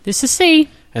This is C.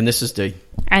 And this is D.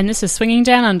 And this is Swinging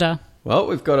Down Under. Well,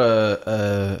 we've got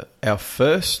our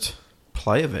first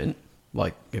play event.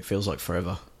 Like, it feels like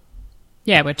forever.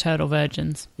 Yeah, we're total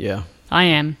virgins. Yeah. I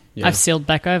am. Yeah. I've sealed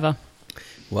back over.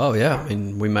 Well, yeah. I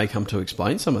mean, we may come to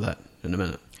explain some of that in a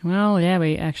minute. Well, yeah,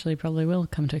 we actually probably will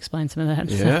come to explain some of that.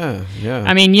 Yeah, yeah.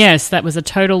 I mean, yes, that was a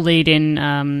total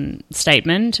lead-in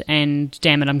statement, and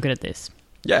damn it, I'm good at this.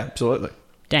 Yeah, absolutely.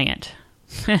 Dang it.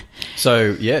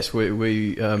 So, yes,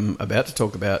 we about to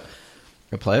talk about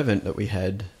a play event that we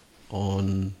had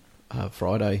on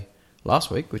Friday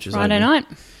last week, which is Friday night.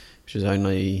 Which is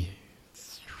only,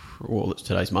 well,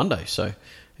 today's Monday, so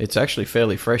it's actually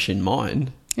fairly fresh in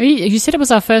mind. You said it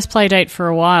was our first play date for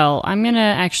a while. I'm going to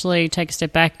actually take a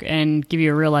step back and give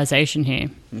you a realisation here.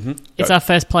 Mm-hmm. It's our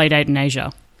first play date in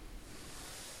Asia.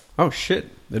 Oh, shit.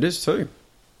 It is too.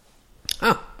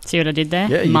 Ah. See what I did there?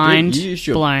 Yeah, Mind did.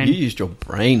 blown. You used your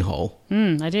brain hole.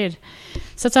 I did.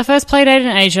 So it's our first play date in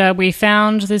Asia. We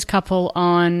found this couple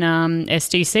on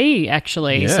SDC,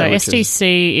 actually. Yeah, so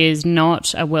SDC is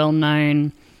not a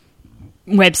well-known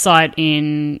website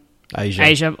in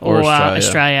Asia or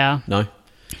Australia. No.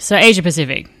 So Asia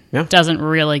Pacific doesn't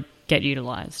really get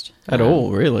utilised. At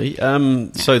all, really.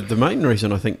 So the main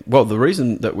reason I think... Well, the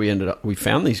reason that we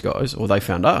found these guys, or they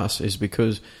found us, is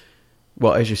because...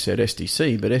 Well, as you said,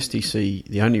 SDC, but SDC,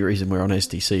 the only reason we're on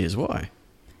SDC is why?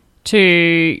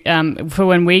 For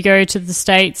when we go to the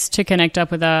States to connect up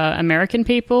with our American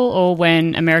people, or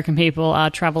when American people are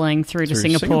travelling through to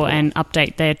Singapore and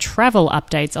update their travel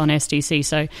updates on SDC.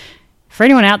 So for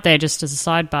anyone out there, just as a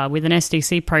sidebar, with an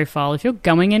SDC profile, if you're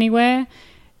going anywhere,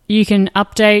 you can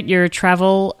update your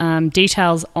travel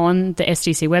details on the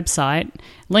SDC website,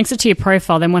 links it to your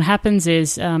profile. Then what happens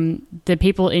is the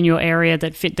people in your area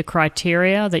that fit the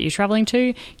criteria that you're traveling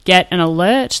to get an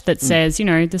alert that says,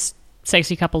 this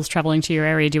sexy couple's traveling to your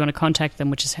area. Do you want to contact them?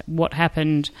 Which is what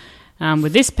happened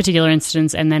with this particular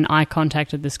instance. And then I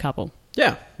contacted this couple.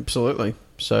 Yeah, absolutely.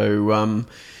 So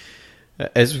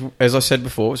as I said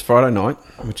before, it was Friday night,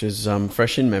 which is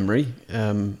fresh in memory.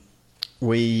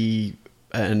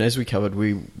 And as we covered,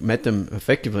 we met them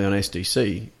effectively on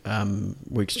SDC.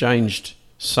 We exchanged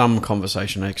some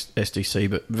conversation on SDC,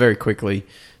 but very quickly,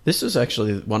 this is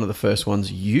actually one of the first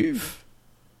ones you've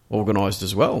organised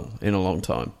as well in a long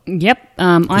time. Yep.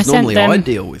 I sent normally them... I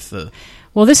deal with the...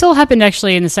 Well, this all happened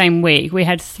actually in the same week. We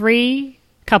had 3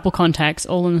 couple contacts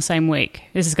all in the same week.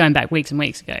 This is going back weeks and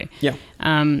weeks ago. Yeah.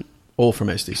 All from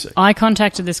SDC. I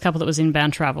contacted this couple that was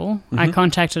inbound travel. Mm-hmm. I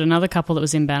contacted another couple that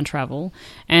was inbound travel.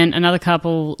 And another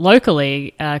couple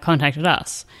locally contacted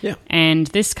us. Yeah. And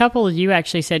this couple, you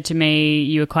actually said to me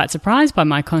you were quite surprised by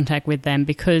my contact with them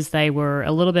because they were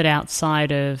a little bit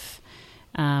outside of,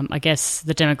 I guess,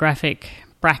 the demographic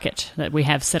bracket that we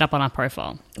have set up on our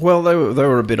profile. Well, they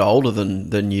were a bit older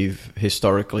than you've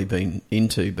historically been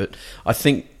into. But I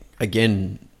think,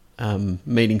 again,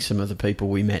 meeting some of the people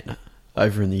we met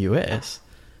over in the US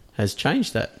has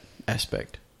changed that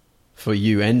aspect for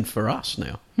you and for us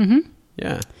now. Mm-hmm.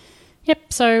 Yeah.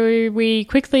 Yep, so we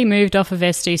quickly moved off of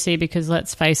SDC because,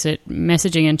 let's face it,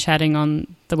 messaging and chatting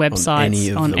on the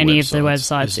websites, on any of the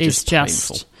websites is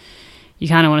just you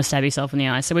kind of want to stab yourself in the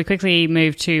eye. So we quickly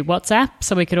moved to WhatsApp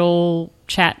so we could all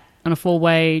chat on a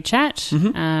 4-way chat.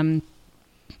 Mm-hmm.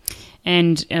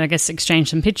 And I guess exchange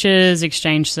some pictures,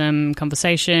 exchange some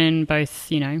conversation, both,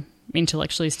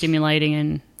 intellectually stimulating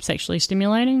and sexually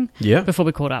stimulating before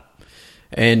we caught up.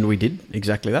 And we did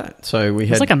exactly that. So we had...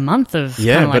 It was like a month of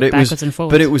backwards and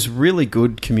forwards. But it was really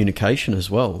good communication as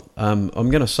well. I'm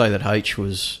going to say that H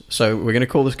was... So we're going to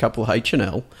call this couple H and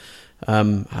L.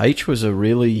 H was a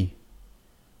really...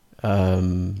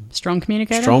 strong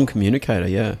communicator? Strong communicator,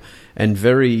 yeah. And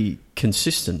very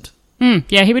consistent.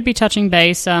 Yeah, he would be touching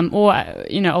base. Or,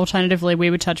 alternatively, we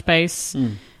would touch base...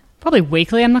 Probably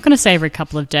weekly. I'm not going to say every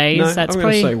couple of days. No, I'm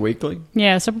going to say weekly.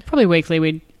 Yeah, so probably weekly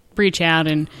we'd reach out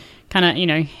and kind of,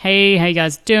 hey, how you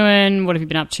guys doing? What have you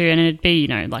been up to? And it'd be,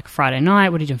 like Friday night,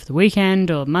 what are you doing for the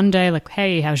weekend? Or Monday, like,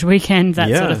 hey, how's your weekend?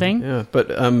 That sort of thing. Yeah, but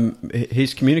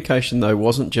his communication, though,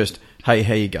 wasn't just, hey,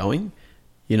 how you going?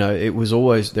 It was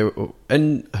always,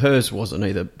 and hers wasn't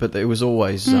either, but it was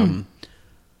always,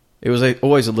 it was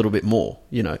always a little bit more,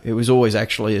 It was always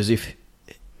actually as if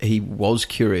he was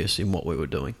curious in what we were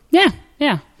doing. Yeah.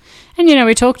 And,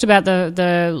 we talked about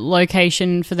the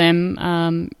location for them,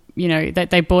 that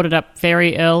they brought it up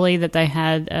very early, that they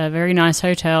had a very nice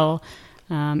hotel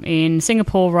in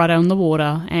Singapore right on the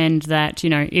water, and that,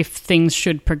 if things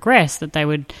should progress, that they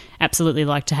would absolutely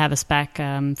like to have us back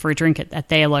for a drink at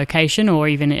their location or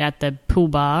even at the pool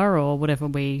bar or whatever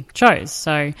we chose.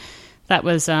 So that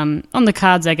was on the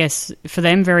cards, I guess, for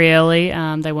them very early.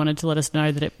 They wanted to let us know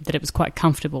that it was quite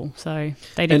comfortable, so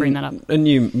they did bring that up. And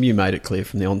you made it clear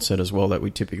from the onset as well that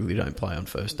we typically don't play on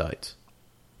first dates.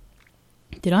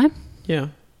 Did I? Yeah,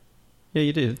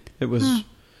 you did. It was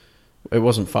it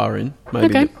wasn't far in.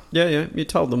 Maybe. Okay. You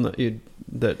told them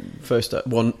that first date.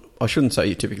 Well, I shouldn't say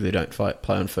you typically don't play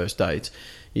on first dates.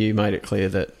 You made it clear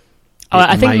that.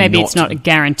 I think maybe it's not a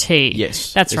guarantee.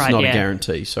 Yes, that's right. It's not a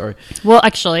guarantee. Sorry. Well,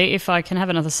 actually, if I can have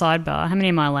another sidebar, how many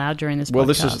am I allowed during this podcast? Well,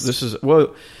 this is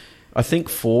I think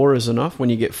 4 is enough when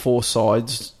you get 4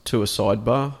 sides to a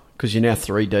sidebar because you're now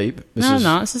 3 deep. It's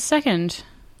the second.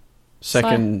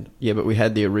 Second, yeah, but we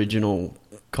had the original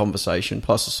conversation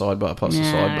plus a sidebar plus a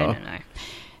sidebar. No.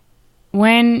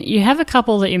 When you have a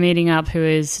couple that you're meeting up who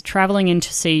is travelling in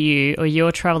to see you or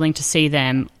you're travelling to see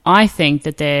them, I think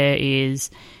that there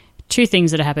is 2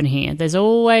 things that happen here. There's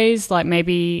always like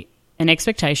maybe an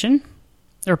expectation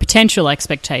or a potential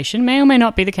expectation. May or may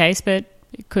not be the case, but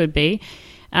it could be.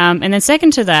 And then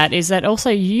second to that is that also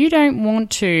you don't want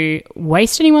to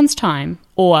waste anyone's time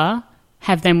or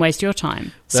have them waste your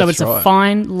time. So it's a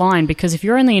fine line because if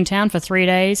you're only in town for 3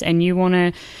 days and you want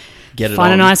to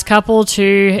find a nice couple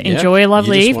to enjoy a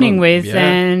lovely evening with,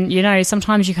 then,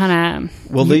 sometimes you kind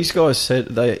of... Well, these guys said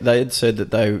they had said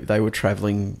that they were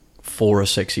travelling for a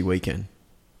sexy weekend.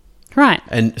 Right.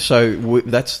 And so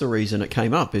that's the reason it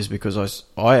came up is because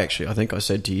I think I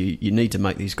said to you, you need to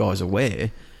make these guys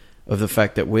aware of the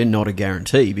fact that we're not a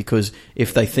guarantee because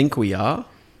if they think we are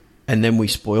and then we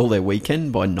spoil their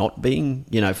weekend by not being,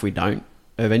 if we don't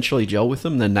eventually gel with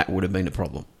them, then that would have been a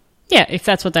problem. Yeah, if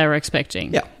that's what they were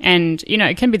expecting. Yeah. And,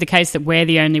 it can be the case that we're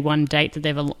the only one date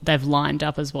that they've lined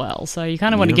up as well. So you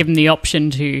kind of want to give them the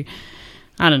option to...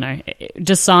 I don't know,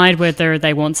 decide whether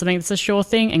they want something that's a sure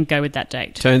thing and go with that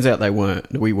date. Turns out we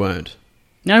weren't. No,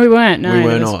 we weren't. No, we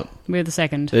were not. We were the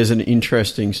second. There's an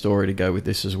interesting story to go with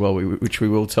this as well, which we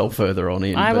will tell further on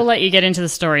in. I will let you get into the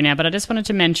story now, but I just wanted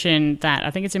to mention that I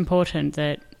think it's important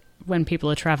that when people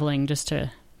are travelling just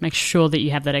to make sure that you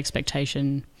have that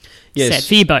expectation set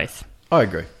for you both. I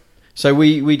agree. So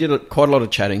we did quite a lot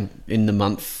of chatting in the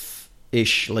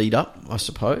month-ish lead up, I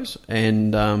suppose,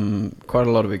 and quite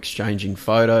a lot of exchanging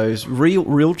photos,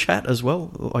 real chat as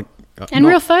well,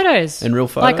 real photos,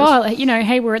 like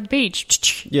hey, we're at the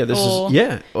beach,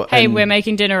 hey, we're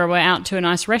making dinner or we're out to a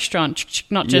nice restaurant,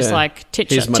 not just like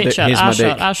tit shot,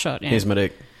 our shot. Yeah. Here's my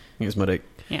dick.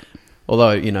 Yeah.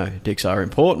 Although dicks are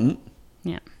important.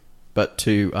 Yeah. But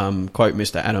to quote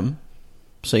Mr. Adam,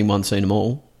 seen one, seen them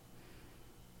all.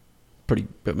 Pretty.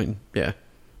 I mean, yeah.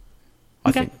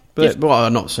 I think. But, well,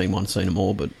 I've not seen one, seen them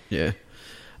all, but yeah.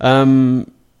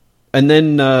 And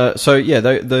then,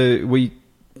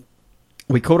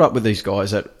 we caught up with these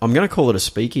guys at, I'm going to call it a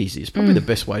speakeasy. It's probably the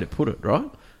best way to put it, right?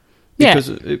 Because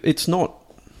it's not...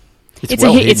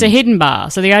 It's a hidden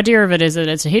bar. So the idea of it is that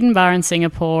it's a hidden bar in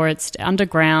Singapore. It's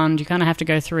underground. You kind of have to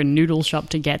go through a noodle shop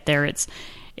to get there. It's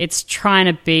trying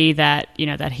to be that,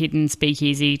 that hidden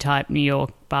speakeasy type New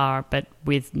York bar, but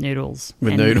with noodles.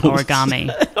 Origami.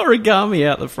 Origami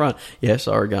out the front. Yes,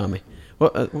 origami.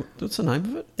 What's the name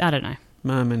of it? I don't know.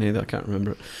 No, me neither. I can't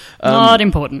remember it. Not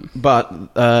important. But,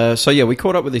 we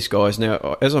caught up with these guys.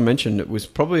 Now, as I mentioned, it was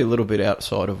probably a little bit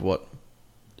outside of what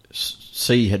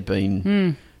C had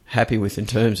been happy with in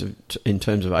terms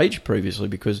of age previously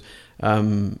because...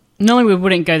 normally we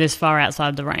wouldn't go this far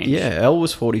outside the range. Yeah, L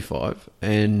was 45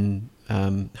 and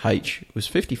H was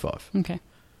 55. Okay.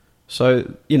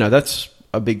 So, that's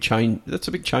a big change. That's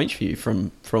a big change for you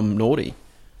from naughty.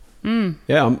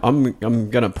 Yeah, I'm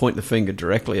going to point the finger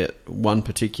directly at one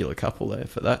particular couple there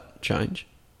for that change.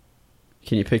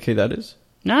 Can you pick who that is?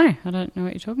 No, I don't know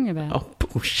what you're talking about. Oh,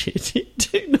 bullshit. You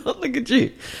do not. Look at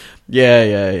you.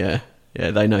 Yeah.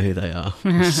 Yeah, they know who they are.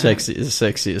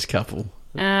 Sexiest couple.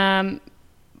 It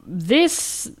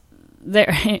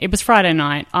was Friday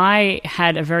night. I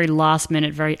had a very last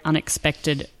minute, very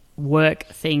unexpected work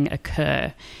thing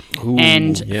occur. Ooh,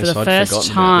 and for the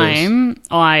first time,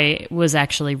 I was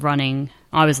actually running.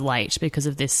 I was late because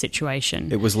of this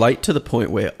situation. It was late to the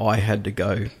point where I had to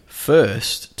go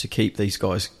first to keep these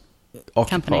guys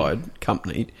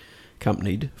companied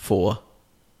for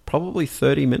probably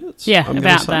 30 minutes. Yeah,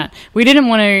 about that. We didn't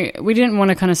want to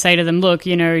kind of say to them, look,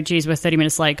 geez, we're 30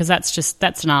 minutes late because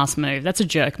that's an arse move. That's a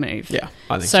jerk move. Yeah,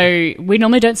 I think so. We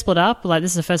normally don't split up. Like,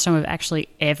 this is the first time we've actually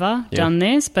ever done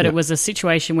this, but it was a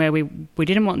situation where we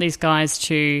didn't want these guys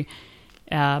to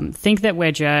think that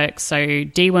we're jerks. So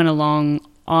D went along.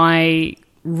 I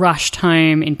rushed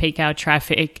home in peak hour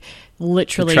traffic.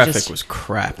 Literally, the traffic was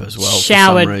crap as well.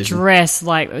 Showered, dressed,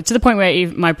 to the point where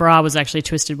my bra was actually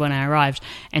twisted when I arrived,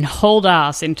 and hauled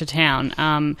ass into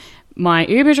town. My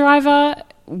Uber driver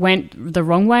went the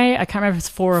wrong way. I can't remember if it's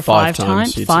 4 or 5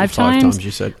 times. 5 times,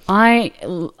 you said.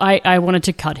 I wanted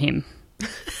to cut him.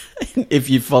 If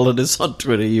you followed us on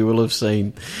Twitter, you will have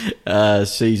seen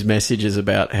C's messages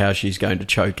about how she's going to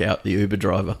choke out the Uber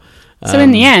driver. So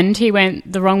in the end, he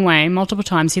went the wrong way multiple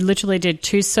times. He literally did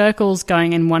 2 circles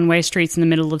going in one-way streets in the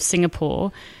middle of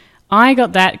Singapore. I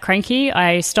got that cranky.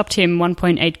 I stopped him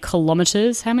 1.8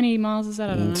 kilometres. How many miles is that?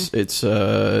 I don't know. It's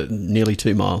nearly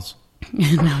 2 miles.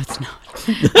 No, it's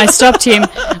not. I stopped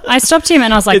him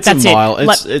and I was like, it's that's a mile.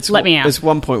 it. Let me out. It's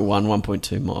 1.1,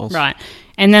 1.2 miles. Right.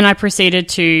 And then I proceeded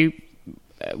to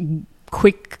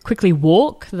quickly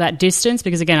walk that distance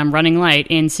because, again, I'm running late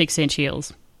in 6-inch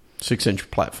heels.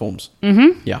 6-inch platforms.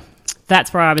 Mm-hmm. Yeah.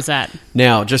 That's where I was at.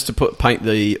 Now, just to paint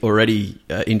the already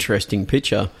interesting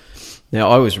picture, now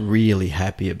I was really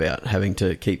happy about having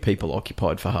to keep people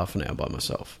occupied for half an hour by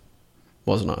myself,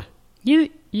 wasn't I?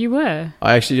 You were.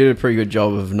 I actually did a pretty good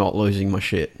job of not losing my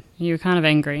shit. You were kind of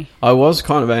angry. I was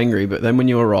kind of angry, but then when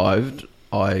you arrived,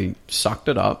 I sucked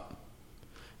it up.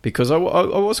 Because I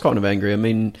was kind of angry. I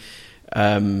mean,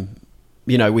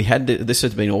 we had this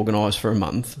has been organised for a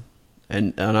month,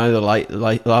 and I know the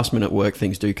late last minute work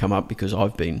things do come up because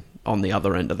I've been on the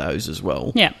other end of those as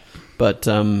well. Yeah. But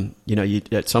you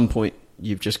at some point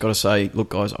you've just got to say, look,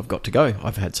 guys, I've got to go.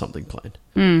 I've had something planned,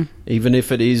 even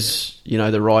if it is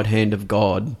the right hand of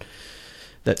God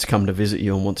that's come to visit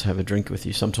you and wants to have a drink with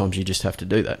you. Sometimes you just have to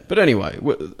do that. But anyway,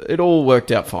 it all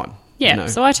worked out fine. Yeah,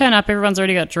 so I turn up, everyone's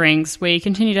already got drinks. We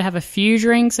continue to have a few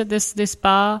drinks at this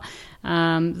bar.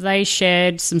 They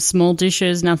shared some small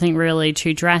dishes, nothing really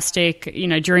too drastic.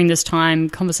 During this time,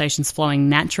 conversation's flowing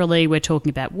naturally. We're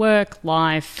talking about work,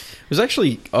 life. It was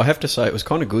actually, I have to say, it was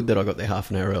kind of good that I got there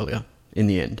half an hour earlier in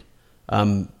the end,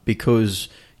 because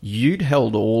you'd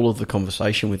held all of the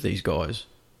conversation with these guys.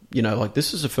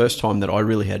 This is the first time that I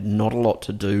really had not a lot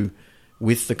to do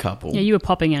with the couple. Yeah, you were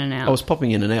popping in and out. I was popping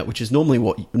in and out, which is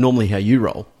normally how you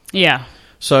roll. Yeah.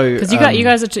 So because you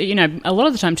guys are, a lot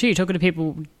of the time too, you're talking to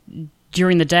people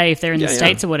during the day if they're in the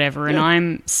States or whatever, and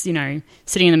I'm, sitting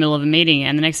in the middle of a meeting,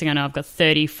 and the next thing I know, I've got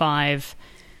 35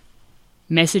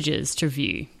 messages to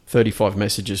view. 35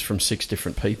 messages from 6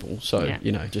 different people. So,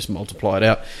 just multiply it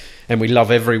out. And we love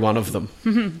every one of them.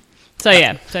 Mm-hmm.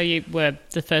 So you were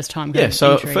the first time. Yeah,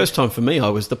 so first time for me, I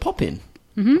was the pop-in.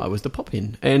 Mm-hmm. I was the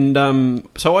pop-in. And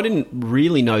so I didn't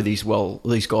really know these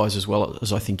guys as well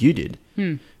as I think you did,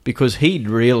 because he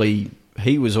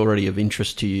was already of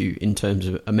interest to you in terms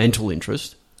of a mental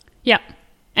interest. Yeah,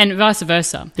 and vice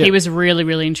versa. Yeah. He was really,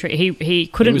 really intrigued. He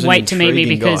couldn't wait to meet me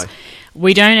because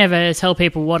we don't ever tell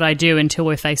people what I do until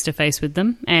we're face-to-face with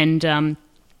them. And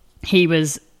he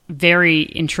was very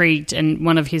intrigued, and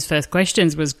one of his first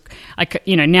questions was,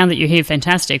 now that you're here,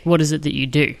 fantastic, what is it that you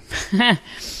do?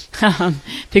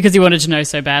 Because he wanted to know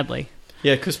so badly.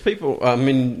 Yeah, because people,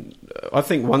 I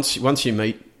think once you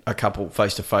meet a couple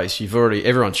face to face,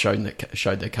 everyone's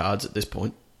showed their cards at this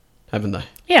point, haven't they?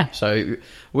 Yeah. So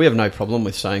we have no problem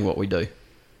with saying what we do.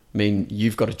 I mean,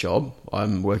 you've got a job.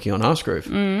 I'm working on Ask Groove.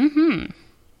 Mm-hmm.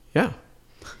 Yeah.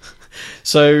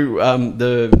 So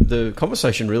the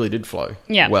conversation really did flow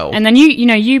well. And then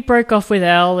you broke off with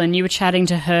Elle and you were chatting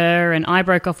to her, and I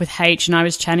broke off with H and I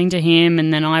was chatting to him,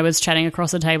 and then I was chatting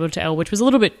across the table to Elle, which was a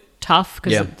little bit tough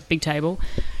because of the big table.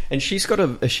 And she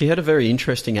had a very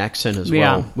interesting accent as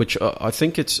well, which I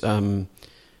think it's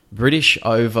British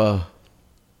over,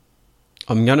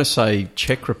 I'm going to say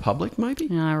Czech Republic maybe?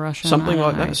 No, Russia. Something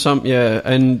like that.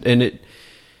 And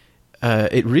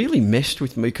it really messed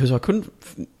with me because I couldn't,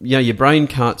 your brain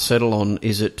can't settle on,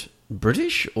 is it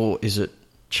British or is it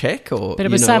Czech? Or, but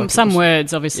it was some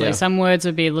words, obviously. Yeah. Some words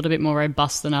would be a little bit more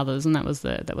robust than others, and that was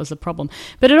the problem.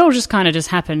 But it all just kind of just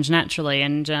happened naturally.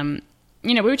 And,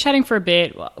 we were chatting for a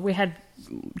bit.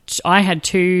 I had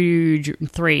three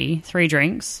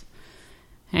drinks.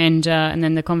 And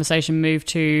then the conversation moved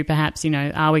to perhaps,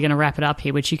 are we going to wrap it up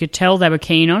here? Which you could tell they were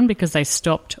keen on because they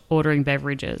stopped ordering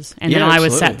beverages. And then I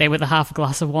was sat there with a half a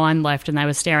glass of wine left, and they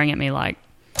were staring at me like,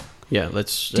 yeah,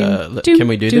 can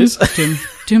we do this? Like,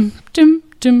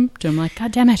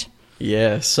 God damn it.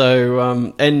 Yeah.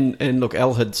 So, and look,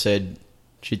 Elle had said,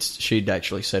 she'd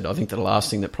actually said, I think the last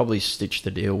thing that probably stitched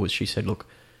the deal was she said, look,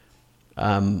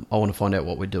 I want to find out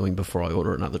what we're doing before I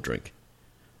order another drink.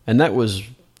 And that was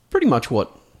pretty much what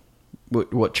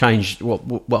changed.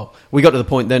 Well, we got to the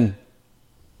point then.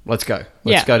 Let's go.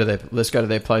 Let's go to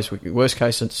their place. Worst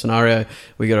case scenario,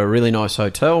 we got a really nice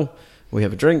hotel. We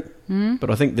have a drink. Mm. But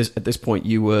I think at this point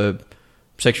you were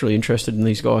sexually interested in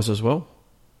these guys as well.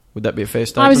 Would that be a fair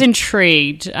statement? I was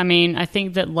intrigued. I mean, I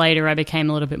think that later I became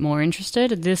a little bit more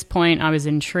interested. At this point, I was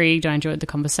intrigued. I enjoyed the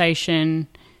conversation.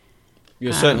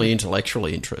 You're certainly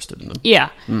intellectually interested in them. Yeah.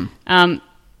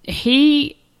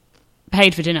 He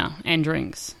paid for dinner and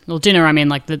drinks. Well, dinner, I mean,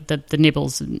 like the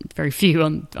nibbles, and very few.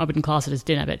 I wouldn't class it as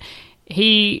dinner, but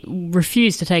he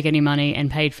refused to take any money and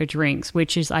paid for drinks,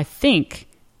 which is, I think,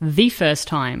 the first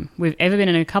time we've ever been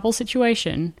in a couple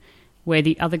situation where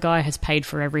the other guy has paid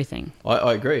for everything.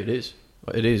 I agree. It is.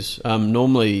 It is.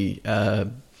 Normally,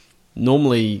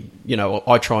 you know,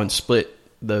 I try and split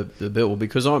the bill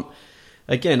because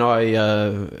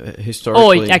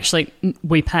historically... Or actually,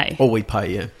 we pay. Or we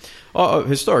pay, yeah.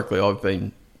 Historically, I've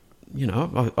been, you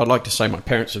know, I'd like to say my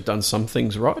parents have done some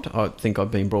things right. I think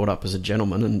I've been brought up as a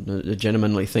gentleman, and a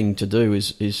gentlemanly thing to do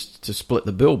is to split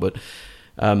the bill. But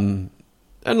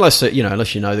unless you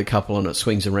know the couple and it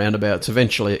swings and roundabouts,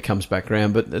 eventually it comes back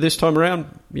around. But this time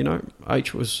around, you know,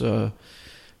 H was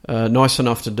nice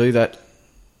enough to do that.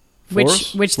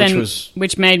 Which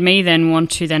made me then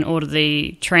want to then order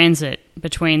the transit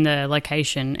between the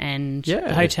location and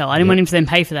the hotel. I didn't want him to then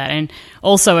pay for that. And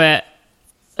also a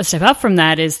step up from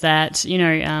that is that, you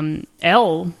know,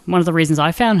 Elle, one of the reasons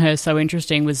I found her so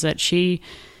interesting was that she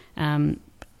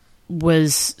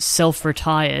was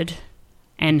self-retired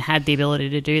and had the ability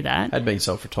to do that. Had been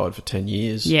self-retired for 10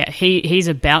 years. Yeah, he's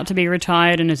about to be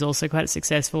retired and is also quite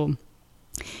successful.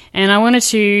 And I wanted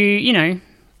to, you know,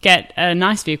 get a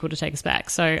nice vehicle to take us back.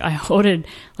 So I ordered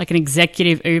like an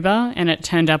executive Uber, and it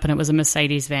turned up and it was a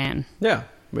Mercedes van. Yeah,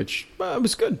 which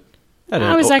was good.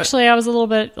 I was a little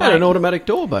bit... Had an automatic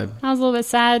door, babe. I was a little bit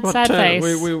sad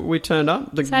face. We turned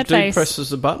up. The dude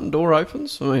presses the button, door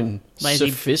opens. I mean,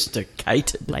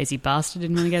 sophisticated. Lazy bastard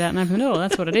didn't want to get out and open the door.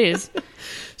 That's what it is.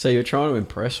 So you're trying to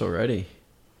impress already.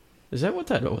 Is that what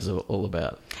that was all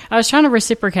about? I was trying to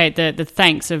reciprocate the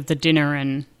thanks of the dinner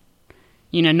and...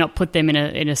 You know, not put them in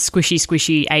a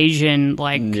squishy Asian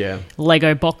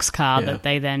Lego box car that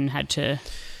they then had to.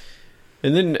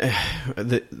 And then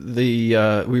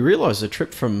we realised the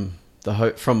trip from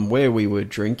where we were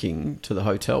drinking to the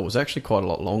hotel was actually quite a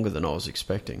lot longer than I was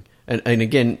expecting. And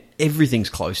again, everything's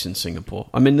close in Singapore.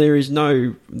 I mean, there's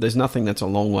nothing that's a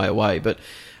long way away, but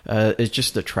it's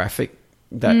just the traffic.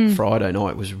 That Friday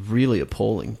night was really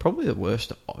appalling. Probably the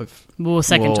worst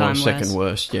second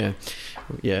worst, yeah.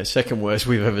 Yeah, second worst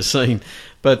we've ever seen.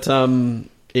 But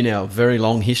in our very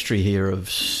long history here of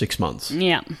 6 months.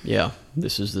 Yeah. Yeah,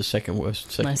 this is the second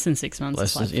worst. Less than 6 months,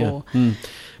 it's like 4.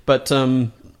 But, so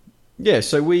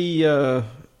we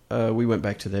went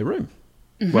back to their room.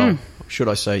 Mm-hmm. Well, should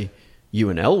I say you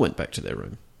and Elle went back to their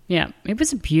room? Yeah, it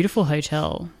was a beautiful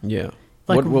hotel. Yeah.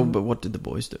 But what did the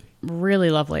boys do? Really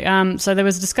lovely. So there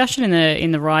was a discussion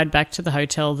in the ride back to the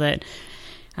hotel that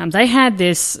they had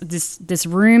this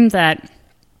room that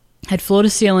had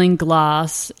floor-to-ceiling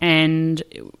glass and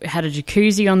had a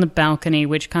jacuzzi on the balcony,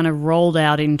 which kind of rolled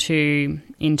out into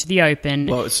the open.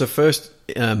 Well, it's the first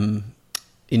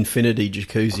infinity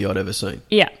jacuzzi I'd ever seen.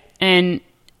 Yeah, and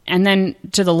then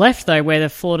to the left though, where the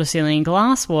floor-to-ceiling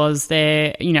glass was,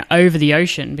 there, you know, over the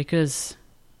ocean because.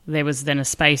 There was then a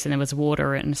space and there was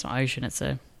water, and it's not ocean, it's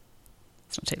not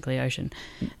technically ocean.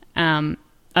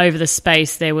 Over the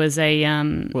space there was a...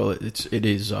 Well, it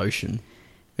is ocean.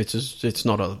 It's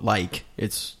not a lake.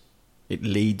 It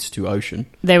leads to ocean.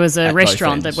 There was a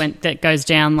restaurant that goes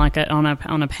down like on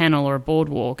a panel or a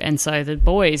boardwalk, and so the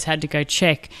boys had to go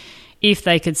check if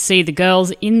they could see the girls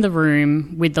in the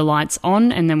room with the lights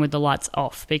on and then with the lights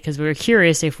off, because we were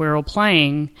curious if we're all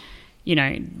playing... You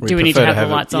know, do we need to have the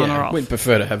lights on or off? We'd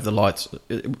prefer to have the lights.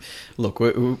 Look,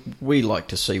 we like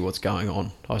to see what's going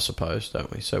on, I suppose,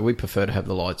 don't we? So we prefer to have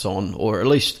the lights on, or at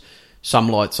least some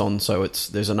lights on, so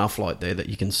there's enough light there that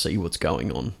you can see what's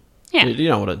going on. Yeah. You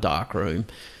know what, a dark room.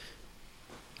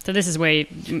 So this is where,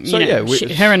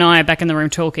 her and I are back in the room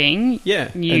talking.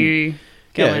 Yeah.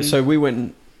 So we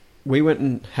went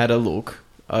and had a look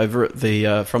over at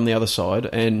the from the other side,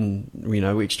 and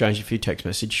we exchanged a few text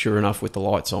messages. Sure enough, with the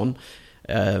lights on,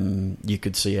 you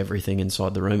could see everything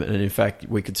inside the room, and in fact,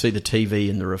 we could see the TV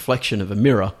and the reflection of a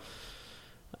mirror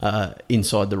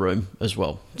inside the room as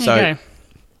well. So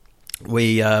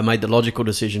we made the logical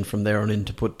decision from there on in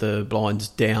to put the blinds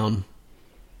down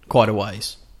quite a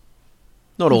ways,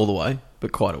 not all the way,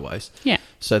 but quite a ways. Yeah,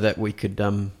 so that we could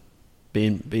be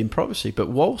in privacy. But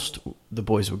whilst the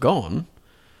boys were gone.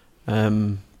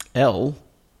 Elle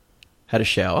had a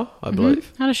shower, I believe.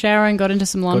 Had a shower and got into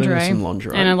some lingerie.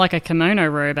 And like a kimono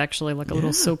robe, actually, like a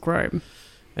little silk robe.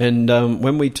 And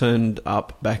when we turned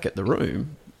up back at the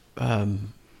room,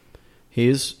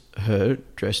 here's her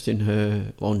dressed in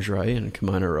her lingerie and a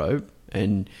kimono robe,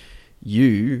 and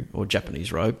or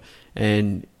Japanese robe,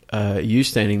 and you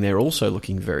standing there also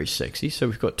looking very sexy. So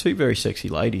we've got two very sexy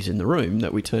ladies in the room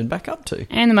that we turn back up to.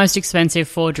 And the most expensive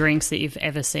 4 drinks that you've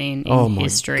ever seen in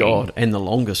history. Oh, my God. And the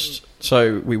longest.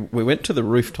 So we went to the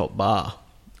rooftop bar,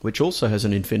 which also has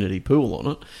an infinity pool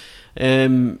on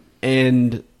it.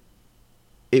 And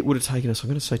it would have taken us, I'm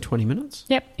going to say 20 minutes.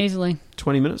 Yep, easily.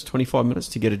 20 minutes, 25 minutes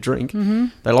to get a drink. Mm-hmm.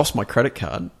 They lost my credit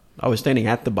card. I was standing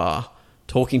at the bar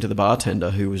talking to the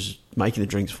bartender who was making the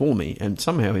drinks for me, and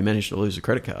somehow he managed to lose the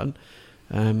credit card.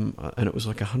 And it was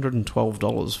like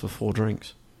 $112 for 4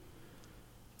 drinks.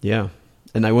 Yeah.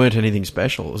 And they weren't anything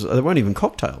special. They weren't even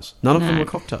cocktails. None of them were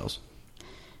cocktails.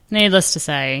 Needless to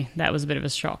say, that was a bit of a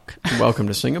shock. Welcome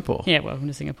to Singapore. Yeah, welcome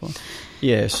to Singapore.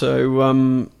 Yeah,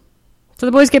 so... So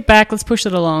the boys get back, let's push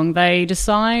it along. They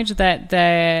decide that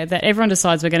everyone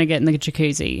decides we're going to get in the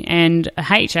jacuzzi. And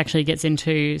H actually gets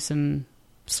into some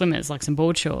swimmers, like some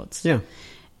board shorts. Yeah.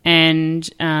 And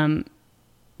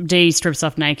D strips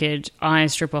off naked. I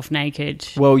strip off naked.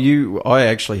 Well, I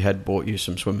actually had bought you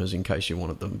some swimmers in case you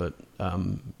wanted them, but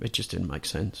it just didn't make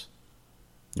sense.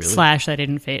 Really? / they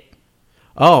didn't fit.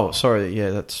 Oh, sorry.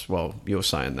 Yeah, you're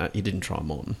saying that. You didn't try them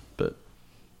on, but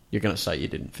you're going to say you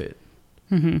didn't fit.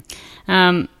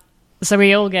 Mm-hmm. So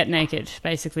we all get naked,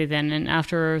 basically, then. And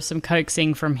after some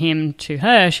coaxing from him to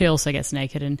her, she also gets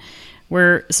naked. And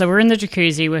we're in the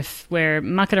jacuzzi. We're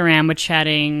mucking around. We're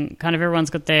chatting. Kind of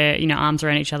everyone's got their arms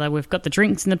around each other. We've got the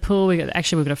drinks in the pool. We've got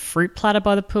a fruit platter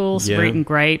by the pool. So we're eating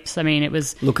grapes. I mean, it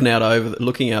was looking out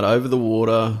over the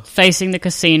water, facing the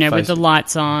casino with the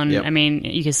lights on. Yep. I mean,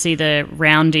 you can see the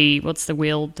roundy. What's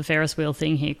the Ferris wheel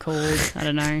thing here called? I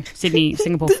don't know.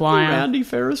 Singapore Flyer. The roundy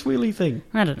Ferris wheelie thing.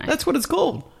 I don't know. That's what it's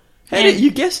called.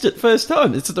 You guessed it first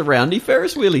time. It's the roundy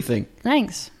Ferris wheelie thing.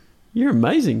 Thanks. You're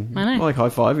amazing. I know. I'm like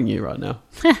high-fiving you right now.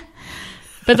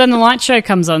 But then the light show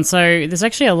comes on. So there's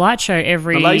actually a light show a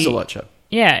laser light show.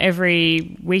 Yeah,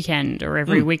 every weekend or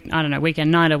every week, I don't know,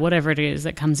 weekend night or whatever it is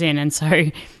that comes in. And so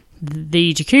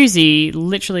the jacuzzi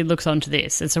literally looks onto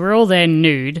this. And so we're all there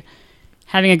nude,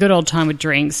 having a good old time with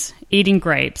drinks, eating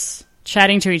grapes,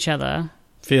 chatting to each other.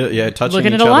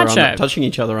 Touching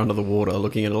each other under the water,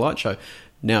 looking at a light show.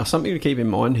 Now, something to keep in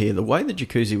mind here, the way the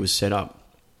jacuzzi was set up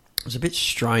was a bit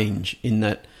strange in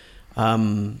that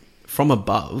from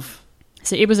above...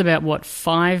 So it was about,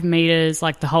 5 metres,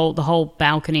 like the whole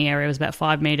balcony area was about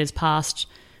 5 metres past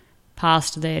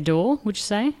their door, would you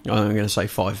say? I'm going to say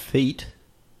 5 feet.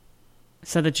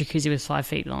 So the jacuzzi was 5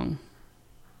 feet long?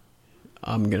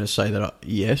 I'm going to say that,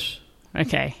 yes.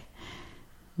 Okay.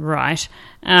 Right.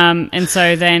 And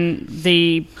so then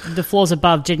the floors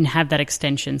above didn't have that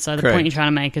extension. So the point you're trying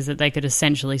to make is that they could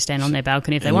essentially stand on their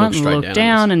balcony if they want and look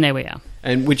down, and there we are.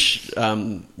 And which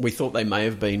we thought they may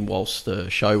have been whilst the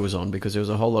show was on, because there was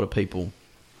a whole lot of people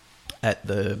at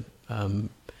the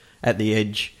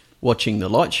edge watching the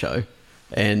light show,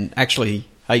 and actually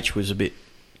H was a bit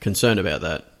concerned about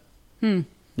that.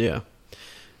 Yeah.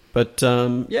 But,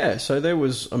 so there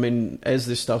was, I mean, as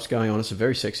this stuff's going on, it's a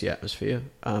very sexy atmosphere.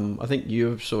 I think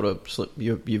you've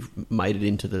you've made it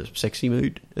into the sexy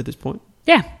mood at this point.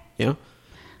 Yeah. Yeah.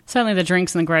 Certainly the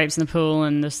drinks and the grapes in the pool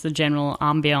and just the general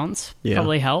ambience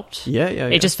probably helped. Yeah.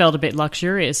 It just felt a bit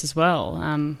luxurious as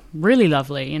well. Really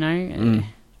lovely,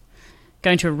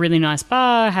 Going to a really nice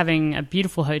bar, having a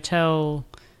beautiful hotel.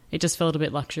 It just felt a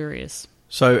bit luxurious.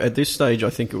 So at this stage, I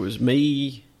think it was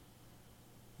me,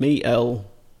 L,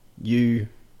 you,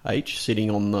 H,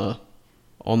 sitting on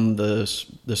the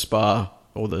spa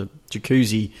or the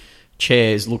jacuzzi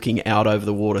chairs looking out over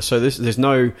the water. So there's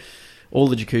no... All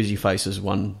the jacuzzi faces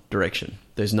one direction.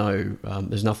 There's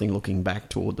nothing looking back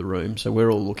toward the room. So we're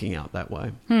all looking out that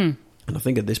way. And I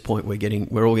think at this point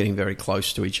we're all getting very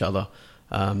close to each other.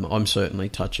 I'm certainly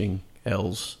touching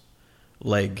L's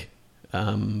leg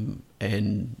and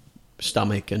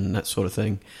stomach and that sort of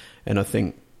thing. And I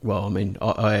think, well, I mean,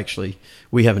 I actually,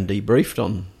 we haven't debriefed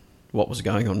on what was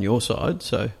going on your side,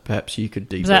 so perhaps you could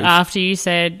debrief. Was that after you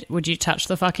said, would you touch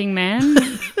the fucking man?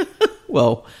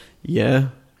 Well, yeah.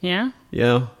 Yeah?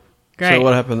 Yeah. Great. So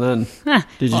what happened then?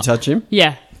 Did you touch him?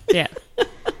 Yeah.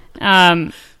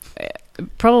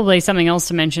 Probably something else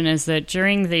to mention is that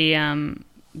during the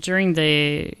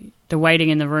waiting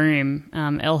in the room,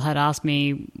 Elle had asked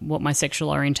me what my sexual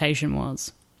orientation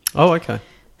was. Oh, okay.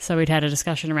 So we'd had a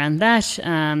discussion around that,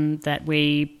 that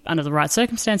we, under the right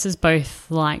circumstances,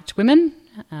 both liked women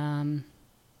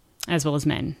as well as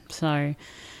men. So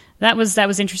that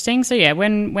was interesting. So yeah,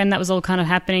 when that was all kind of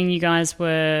happening, you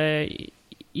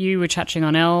were touching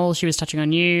on Elle, she was touching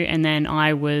on you, and then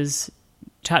I was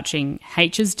touching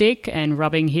H's dick and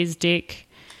rubbing his dick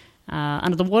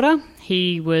under the water.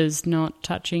 He was not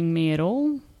touching me at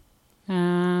all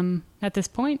at this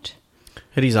point.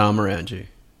 Had his arm around you.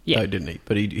 Yeah. No, didn't he?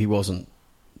 But he wasn't.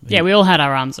 Yeah, we all had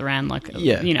our arms around, like, on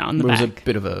the back.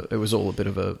 It was all a bit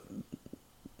of a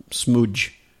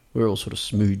smudge. We were all sort of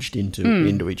smooched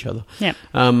into each other. Yeah.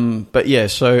 But yeah,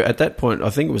 so at that point, I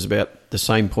think it was about the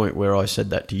same point where I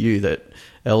said that to you, that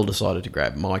Elle decided to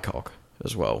grab my cock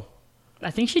as well. I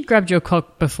think she'd grabbed your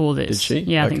cock before this. Did she?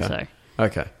 Yeah, okay. I think so.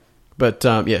 Okay. But,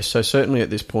 so certainly at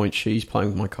this point, she's playing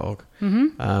with my cock.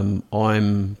 Mm-hmm.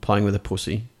 I'm playing with a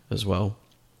pussy as well.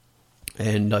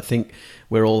 And I think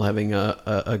we're all having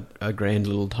a grand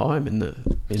little time in the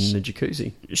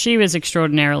jacuzzi. She was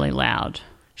extraordinarily loud.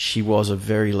 She was a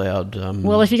very loud...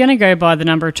 well, if you're going to go by the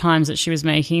number of times that she was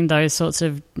making those sorts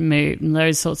of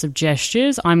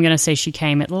gestures, I'm going to say she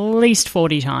came at least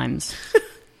 40 times.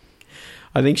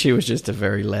 I think she was just a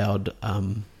very loud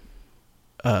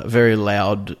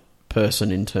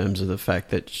person in terms of the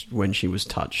fact that when she was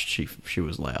touched, she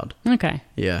was loud. Okay.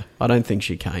 Yeah, I don't think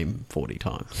she came 40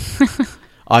 times.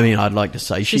 I mean, I'd like to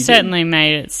say she certainly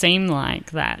made it seem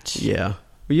like that. Yeah.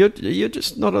 You're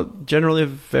just not generally a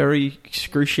very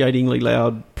excruciatingly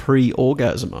loud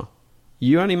pre-orgasmer.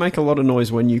 You only make a lot of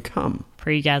noise when you come.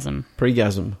 Pre-gasm.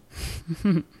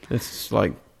 It's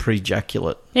like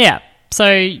pre-jaculate. Yeah.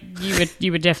 So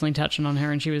you were definitely touching on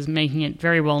her, and she was making it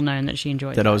very well known that she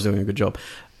enjoyed that. I was doing a good job.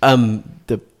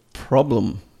 The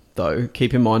problem, though,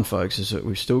 keep in mind, folks, is that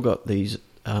we've still got these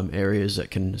areas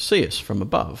that can see us from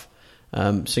above.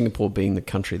 Singapore being the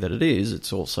country that it is,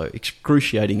 it's also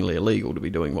excruciatingly illegal to be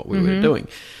doing what we were doing.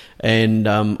 And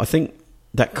I think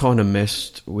that kind of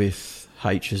messed with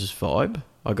H's vibe,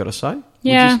 I got to say.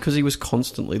 Yeah. Because he was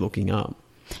constantly looking up.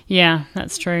 Yeah,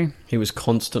 that's true. He was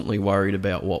constantly worried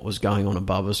about what was going on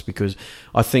above us, because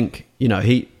I think,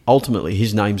 he ultimately,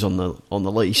 his name's on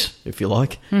the lease, if you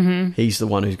like. Mm-hmm. He's the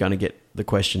one who's going to get the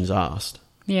questions asked.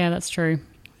 Yeah, that's true.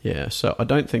 Yeah, so I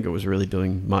don't think it was really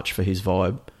doing much for his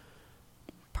vibe.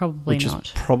 Probably which not.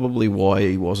 Is probably why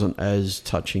he wasn't as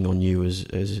touching on you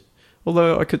as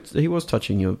although he was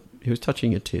touching your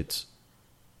tits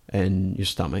and your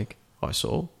stomach, I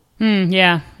saw.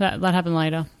 Yeah, that happened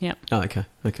later. Yep. Oh,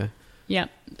 okay. Yep.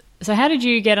 So how did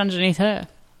you get underneath her?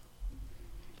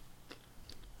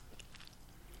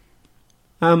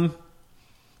 So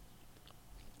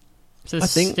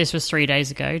this was 3 days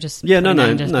ago. Just yeah, no.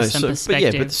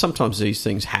 But sometimes these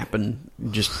things happen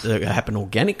happen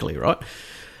organically, right?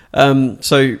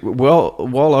 So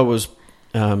while I was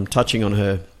touching on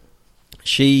her,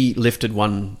 she lifted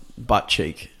one butt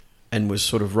cheek and was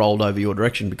sort of rolled over your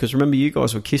direction, because remember, you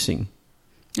guys were kissing.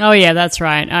 Oh yeah, that's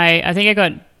right. I think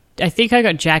I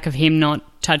got jack of him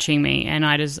not touching me, and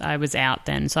I was out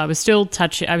then. So I was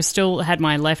still had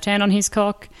my left hand on his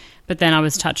cock, but then I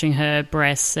was touching her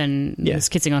breasts and was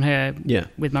kissing on her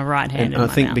with my right hand. And I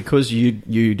think mouth. Because you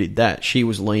did that, she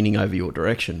was leaning over your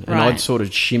direction, and I'd sort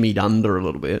of shimmied under a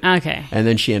little bit. Okay. And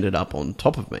then she ended up on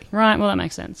top of me. Right. Well, that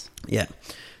makes sense. Yeah.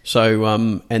 So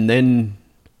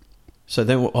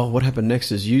what happened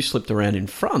next is you slipped around in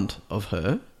front of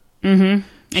her. Mm-hmm.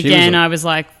 Again, I was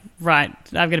like, right,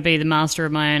 I've got to be the master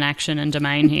of my own action and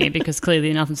domain here, because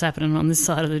clearly nothing's happening on this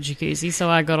side of the jacuzzi. So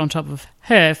I got on top of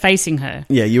her, facing her.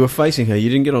 Yeah, you were facing her. You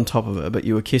didn't get on top of her, but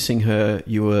you were kissing her.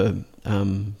 You were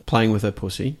playing with her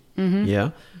pussy. Mm-hmm. Yeah.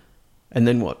 And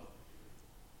then what?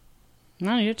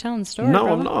 No, you're telling the story. No,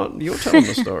 brother. I'm not. You're telling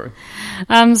the story.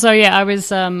 So yeah, I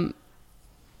was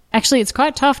actually, it's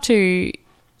quite tough to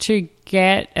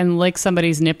get and lick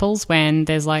somebody's nipples when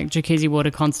there's like jacuzzi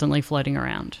water constantly floating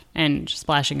around and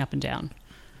splashing up and down.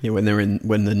 Yeah, when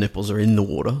the nipples are in the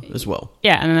water as well.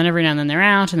 Yeah, and then every now and then they're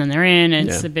out and then they're in, and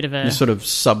it's a bit of a... You're sort of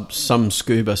some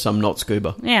scuba, some not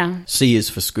scuba. Yeah. C is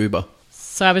for scuba.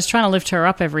 So I was trying to lift her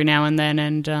up every now and then,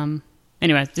 and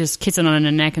anyway, just kissing on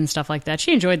her neck and stuff like that.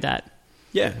 She enjoyed that.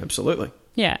 Yeah, absolutely.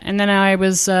 Yeah, and then I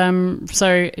was,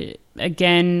 so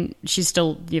again, she's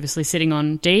still obviously sitting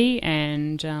on D,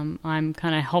 and I'm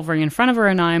kind of hovering in front of her,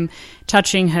 and I'm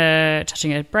touching her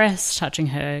breasts, touching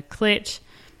her clit,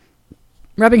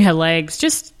 rubbing her legs,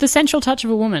 just the sensual touch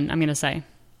of a woman, I'm going to say.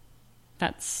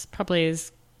 That's probably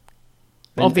as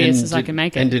obvious as I can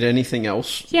make it. And did anything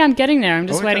else? Yeah, I'm getting there. I'm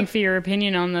just waiting for your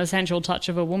opinion on the sensual touch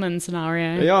of a woman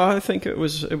scenario. Yeah, I think it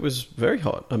was very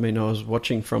hot. I mean, I was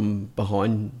watching from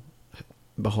behind.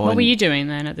 What were you doing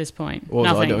then at this point? What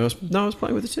was Nothing. I doing? I was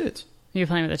playing with the tits. You were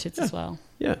playing with the tits as well.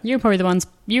 Yeah. You were probably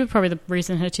the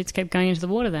reason her tits kept going into the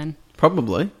water then.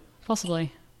 Probably.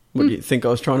 Possibly. What, do you think I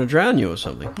was trying to drown you or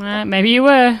something? Maybe you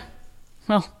were.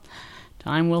 Well,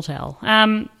 time will tell.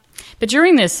 But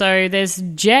during this, so there's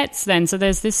jets then. So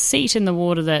there's this seat in the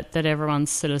water that everyone's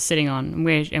sort of sitting on,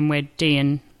 and where D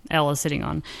and Elle is sitting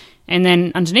on. And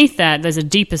then underneath that, there's a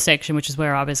deeper section, which is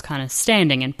where I was kind of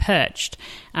standing and perched.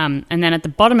 And then at the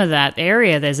bottom of that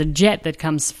area, there's a jet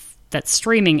that's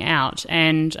streaming out.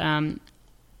 And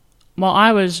while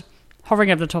I was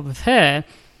hovering over the top of her,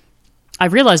 I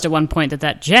realised at one point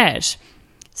that jet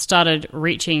started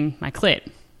reaching my clit.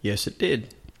 Yes, it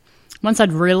did. Once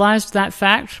I'd realised that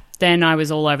fact, then I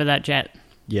was all over that jet.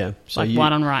 Yeah. So like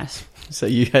white on rice. So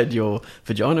you had your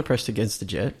vagina pressed against the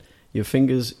jet, your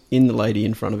fingers in the lady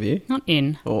in front of you. Not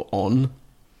in. Or on.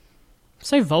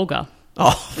 So vulgar.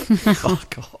 Oh,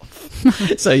 fuck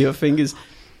off. So your fingers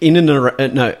in and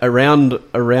around,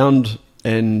 around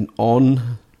and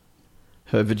on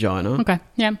her vagina. Okay,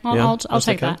 yeah, I'll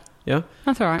take that. Yeah?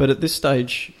 That's all right. But at this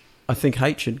stage, I think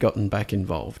H had gotten back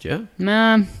involved, yeah?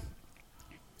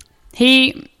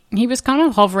 He was kind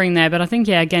of hovering there, but I think,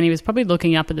 again, he was probably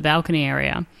looking up at the balcony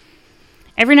area.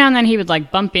 Every now and then he would, like,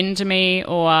 bump into me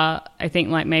or I think,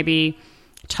 like, maybe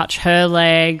touch her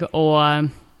leg or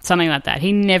something like that.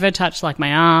 He never touched, like, my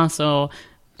ass or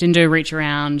didn't do a reach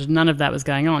around. None of that was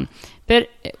going on. But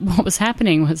what was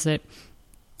happening was that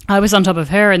I was on top of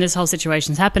her and this whole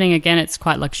situation's happening. Again, it's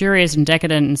quite luxurious and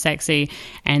decadent and sexy.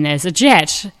 And there's a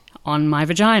jet on my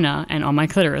vagina and on my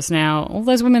clitoris. Now, all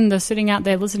those women that are sitting out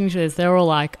there listening to this, they're all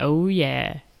like, oh,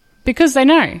 yeah. Because they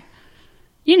know.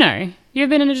 You know. You've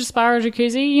been in a spiral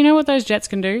jacuzzi. You know what those jets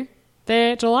can do.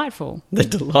 They're delightful. They're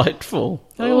delightful.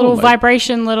 They're little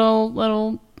vibration,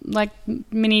 little, like,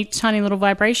 mini, tiny little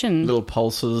vibration. Little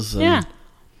pulses. And yeah.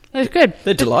 It's good.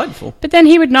 They're delightful. But then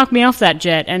he would knock me off that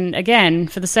jet. And again,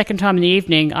 for the second time in the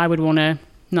evening, I would want to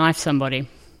knife somebody.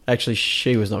 Actually,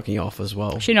 she was knocking off as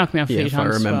well. She knocked me off a few times. If I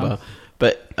remember. Well.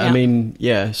 But, I mean,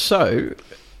 so...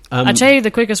 I'll tell you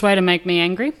the quickest way to make me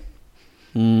angry.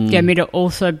 Get me to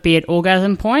also be at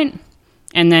orgasm point.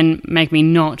 And then make me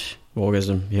not...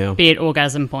 Orgasm, yeah. Be at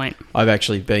orgasm point. I've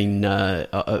actually been...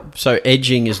 so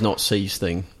edging is not C's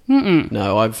thing.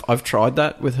 No, I've tried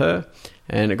that with her.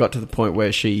 And it got to the point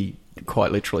where she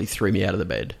quite literally threw me out of the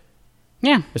bed.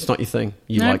 Yeah. It's not your thing.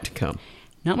 You like to come.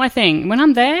 Not my thing. When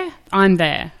I'm there, I'm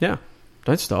there. Yeah.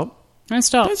 Don't stop. Don't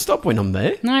stop. Don't stop when I'm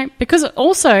there. No, because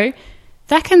also,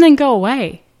 that can then go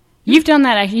away. You've done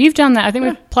that. I think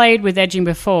we've played with edging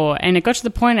before, and it got to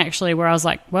the point, actually, where I was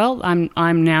like, well,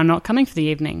 I'm now not coming for the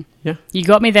evening. Yeah. You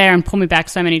got me there and pulled me back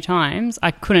so many times,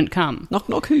 I couldn't come. Knock,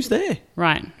 knock, who's there?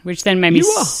 Right. Which then made me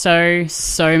so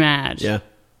mad. Yeah.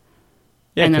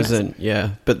 Yeah, because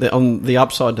then, But on the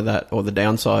upside to that, or the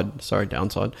downside,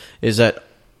 is that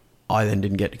I then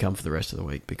didn't get to come for the rest of the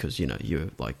week because, you were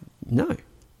like, no.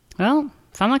 Well,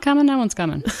 if I'm not coming, no one's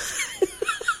coming.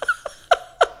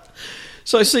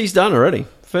 So C's done already.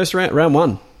 First round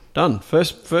one, done.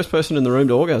 First person in the room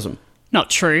to orgasm. Not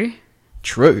true.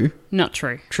 True? Not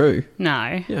true. True?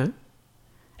 No. Yeah.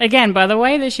 Again, by the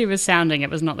way that she was sounding, it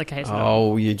was not the case at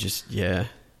all. Oh, you just, yeah.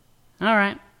 All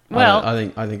right. Well,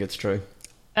 I think it's true.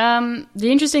 The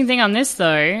interesting thing on this,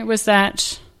 though, was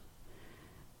that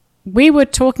we were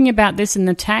talking about this in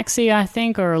the taxi, I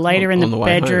think, or later in the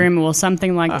bedroom or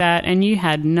something like that, and you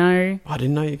had no... I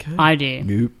didn't know you came. idea.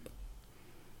 Nope.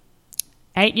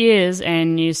 8 years,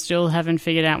 and you still haven't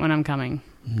figured out when I'm coming.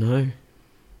 No.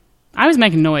 I was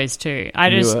making noise, too.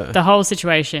 The whole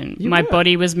situation. My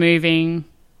body was moving.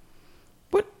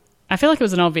 What? I feel like it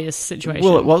was an obvious situation.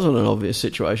 Well, it wasn't an obvious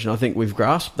situation. I think we've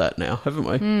grasped that now, haven't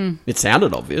we? It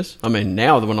sounded obvious. I mean,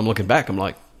 now when I'm looking back, I'm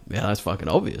like, yeah, that's fucking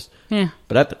obvious. Yeah.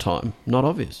 But at the time, not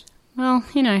obvious. Well,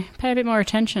 pay a bit more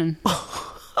attention.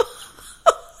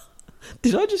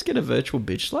 Did I just get a virtual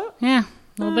bitch slap? Yeah,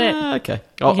 a little bit. Okay.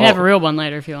 You can have a real one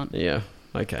later if you want. Yeah.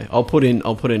 Okay. I'll put in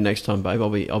next time, babe.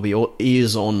 I'll be all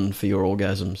ears on for your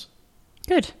orgasms.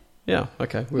 Good. Yeah.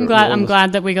 Okay. I'm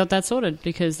glad that we got that sorted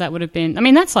because that would have been. I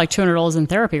mean, that's like $200 in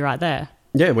therapy right there.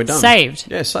 Yeah, we're done.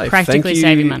 Saved. Yeah, saved. Practically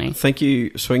saving money. Thank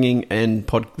you, swinging and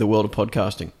the world of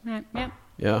podcasting. Right. Yeah.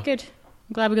 Yeah. Good.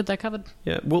 I'm glad we got that covered.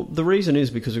 Yeah. Well, the reason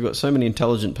is because we've got so many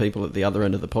intelligent people at the other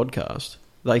end of the podcast.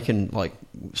 They can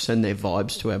send their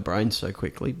vibes to our brains so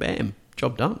quickly. Bam.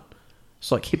 Job done.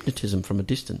 It's like hypnotism from a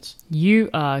distance. You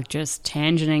are just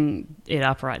tangenting it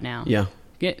up right now. Yeah.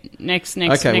 Next. Okay,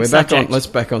 next we're subject. back on. Let's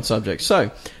back on subject. So,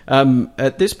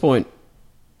 at this point,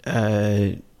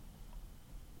 Elle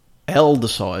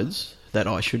decides that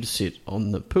I should sit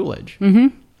on the pool edge. Mm-hmm.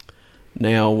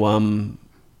 Now,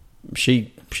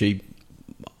 she,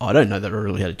 I don't know that I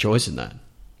really had a choice in that.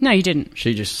 No, you didn't.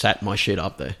 She just sat my shit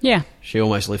up there. Yeah. She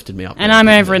almost lifted me up. And I'm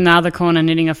over in the other corner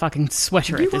knitting a fucking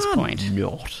sweater at this point.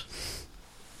 Not.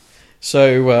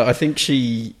 So I think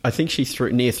she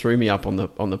threw me up on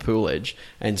the pool edge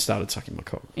and started sucking my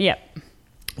cock. Yep.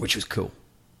 Which was cool.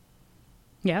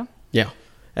 Yeah. Yeah.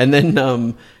 And then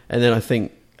I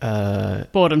think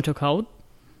boredom took hold.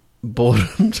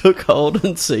 Boredom took hold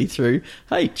and see through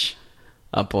H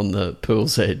up on the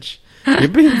pool's edge. You're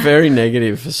being very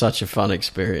negative for such a fun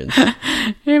experience.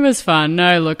 It was fun.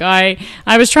 No, look, I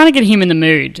was trying to get him in the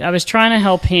mood. I was trying to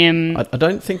help him. I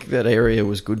don't think that area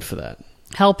was good for that.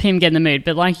 Help him get in the mood.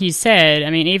 But like you said,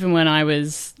 I mean, even when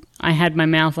I had my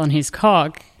mouth on his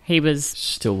cock, he was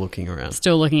still looking around.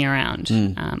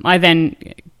 I then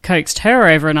coaxed her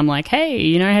over and I'm like,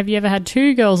 hey, have you ever had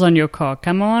two girls on your cock?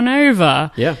 Come on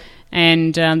over. Yeah.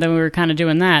 And then we were kind of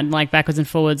doing that, like backwards and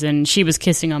forwards, and she was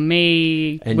kissing on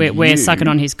me, we're sucking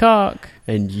on his cock.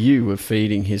 And you were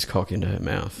feeding his cock into her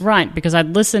mouth. Right, because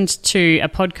I'd listened to a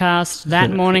podcast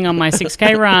that morning on my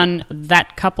 6K run,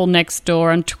 That Couple Next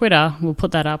Door on Twitter. We'll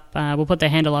put that up. We'll put their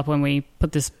handle up when we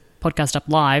put this podcast up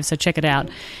live, so check it out.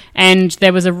 And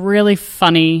there was a really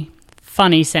funny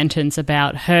sentence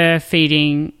about her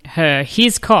feeding her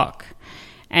his cock,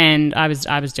 and I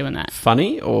was doing that.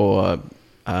 Funny or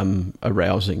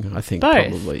arousing? I think both.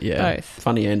 Probably, yeah. Both.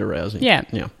 Funny and arousing. Yeah.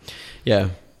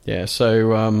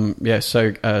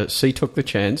 So C took the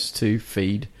chance to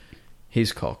feed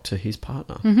his cock to his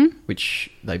partner, which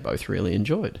they both really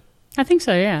enjoyed. I think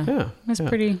so. Yeah. Yeah, it was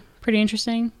pretty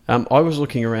interesting. I was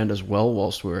looking around as well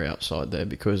whilst we were outside there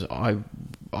because I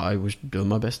was doing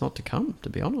my best not to come, to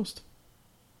be honest.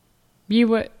 You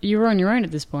were on your own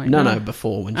at this point. No,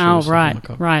 before when she was right, my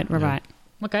cock. Right.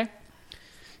 Okay.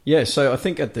 Yeah, so I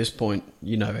think at this point,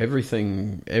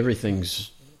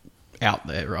 everything's out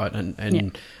there, right?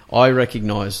 And I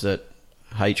recognise that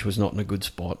H was not in a good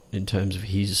spot in terms of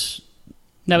his.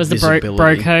 That was the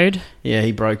bro code. Yeah,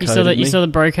 he bro coded me. You saw the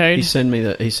bro code. He sent me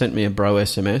a bro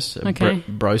SMS,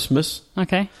 brosmas.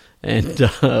 Okay. And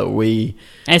we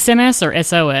SMS or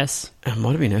SOS? It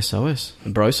might have been SOS.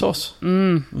 Brosos.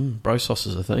 Brosos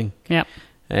is a thing. Yep.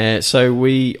 So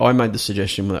I made the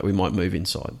suggestion that we might move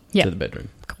inside to the bedroom.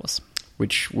 Of course.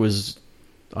 Which was,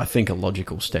 I think, a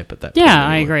logical step at that time. Yeah,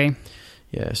 anyway. I agree.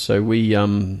 Yeah, so we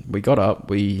got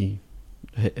up. He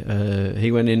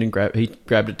went in and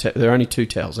grabbed there are only 2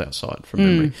 towels outside from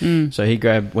memory. So he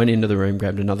went into the room,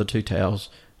 grabbed another 2 towels,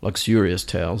 luxurious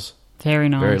towels. Very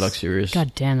nice. Very luxurious.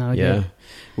 God damn, that would be. Yeah.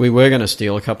 We were going to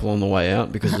steal a couple on the way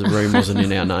out because the room wasn't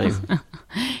in our name.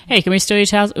 Hey, can we steal your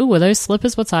towels? Ooh, are those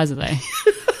slippers? What size are they?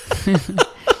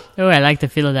 Oh, I like the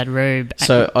feel of that robe.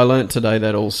 So I learnt today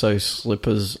that also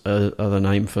slippers are the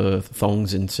name for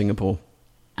thongs in Singapore.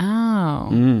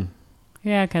 Oh.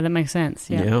 Yeah, okay, that makes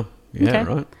sense. Yeah, okay.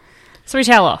 Right. So we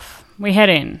towel off. We head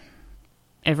in.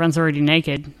 Everyone's already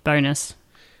naked. Bonus.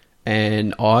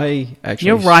 And I actually...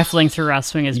 You're rifling through our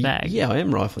swingers bag. Yeah, I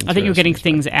am rifling I think you're getting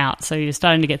things out, so you're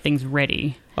starting to get things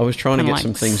ready. I was trying to get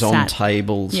some things on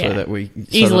tables so that we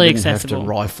didn't accessible. have to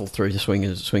rifle through the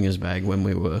swingers bag when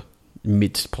we were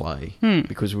midst play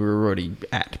because we were already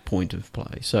at point of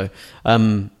play. So,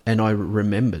 and I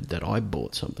remembered that I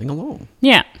bought something along.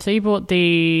 Yeah, so you bought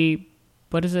the...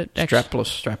 What is it? Strapless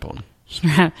strap-on.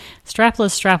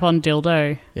 Strapless strap-on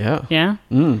dildo. Yeah. Yeah?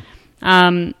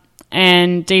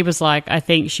 And Dee was like, I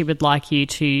think she would like you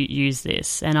to use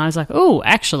this. And I was like, oh,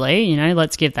 actually,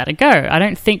 let's give that a go. I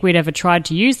don't think we'd ever tried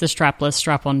to use the strapless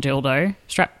strap-on dildo.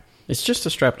 It's just a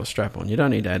strapless strap-on. You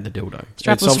don't need to add the dildo.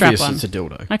 Strapless it's obvious strap-on. It's a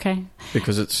dildo. Okay.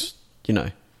 Because it's,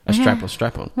 a strapless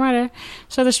strap-on. Righto.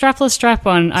 So the strapless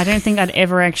strap-on, I don't think I'd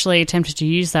ever actually attempted to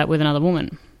use that with another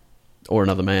woman. Or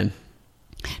another man.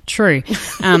 True.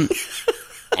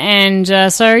 And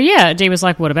so, Dee was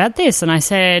like, what about this? And I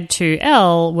said to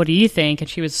Elle, what do you think? And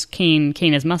she was keen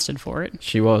as mustard for it.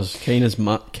 She was. Keen as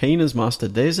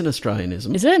mustard. There's an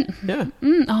Australianism. Is it? Yeah.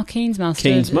 Keen's mustard.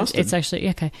 Keen's mustard. It's actually,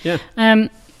 okay. Yeah. And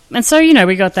so,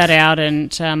 we got that out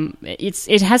and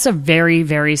it has a very,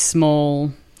 very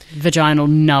small vaginal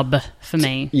nub for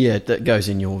me. Yeah, that goes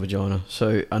in your vagina.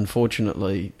 So,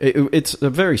 unfortunately, it's a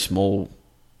very small...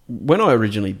 When I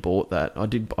originally bought that, I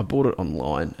bought it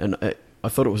online and... I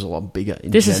thought it was a lot bigger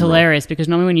in This general. is hilarious because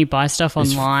normally when you buy stuff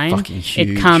online, fucking huge.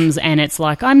 It comes and it's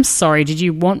like, I'm sorry, did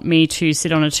you want me to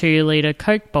sit on a 2-litre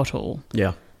Coke bottle?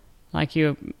 Yeah. Like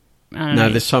you... I don't know.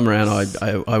 No, this time around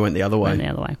I went the other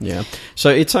way. Yeah. So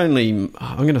it's only,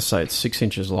 I'm going to say it's 6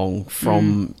 inches long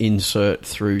from insert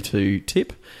through to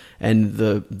tip. And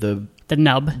the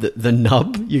nub. The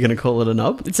nub, you're going to call it a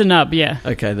nub? It's a nub, yeah.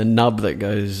 Okay, the nub that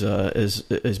goes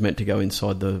is meant to go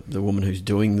inside the woman who's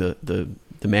doing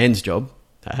the man's job.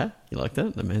 You like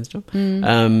that? The man's job?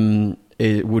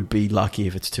 It would be lucky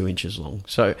if it's 2 inches long.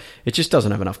 So it just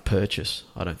doesn't have enough purchase,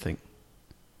 I don't think.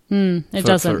 It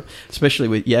doesn't. Especially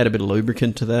with, you add a bit of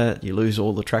lubricant to that, you lose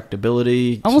all the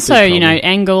tractability. Also,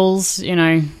 angles,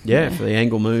 Yeah, if the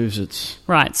angle moves, it's...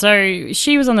 Right, so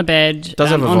she was on the bed, does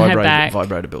have a on her back.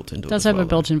 vibrator built into it. Does have a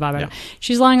built-in vibrator. Yeah.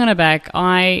 She's lying on her back.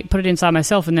 I put it inside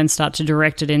myself and then start to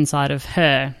direct it inside of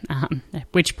her, at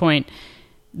which point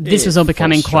this was all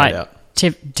becoming quite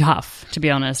tough, to be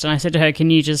honest. And I said to her, can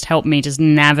you just help me just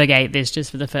navigate this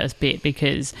just for the first bit,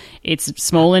 because it's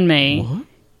small in me. What?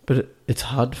 But it's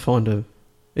hard to find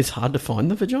It's hard to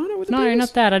find the vagina with a No, penis?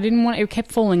 not that. I didn't want... It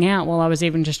kept falling out while I was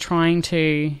even just trying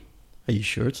to... Are you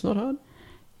sure it's not hard?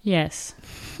 Yes.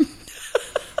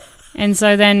 And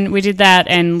so then we did that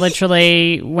and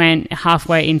literally went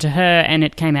halfway into her and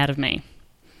it came out of me.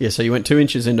 Yeah, so you went 2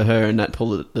 inches into her and that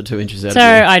pulled the 2 inches out so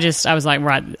of you. So I was like,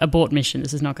 right, abort mission.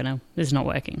 This is not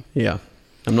working. Yeah.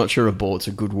 I'm not sure abort's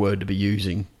a good word to be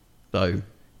using, though.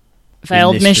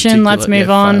 Failed mission. Let's move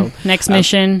on. Failed. Next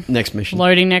mission. Next mission.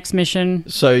 Loading next mission.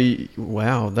 So,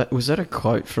 wow, was that a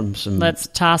quote from some... Let's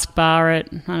taskbar it.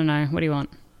 I don't know. What do you want?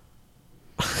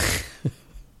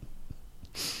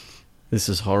 This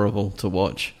is horrible to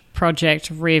watch.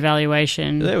 Project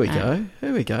reevaluation. There we go.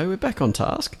 There we go. We're back on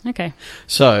task. Okay.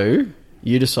 So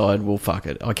you decide, well, fuck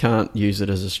it. I can't use it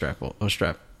as a strap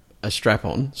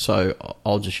on, so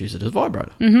I'll just use it as a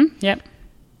vibrator. Mm-hmm. Yep.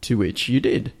 To which you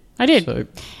did. I did. So,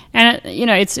 and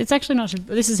it's actually not.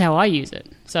 This is how I use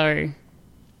it. So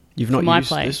you've not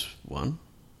used this one.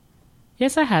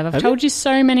 Yes, I have. I've told you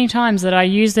so many times that I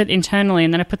use it internally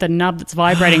and then I put the nub that's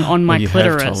vibrating on my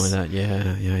clitoris. You have told me that,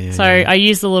 yeah. So I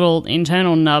use the little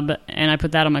internal nub and I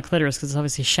put that on my clitoris because it's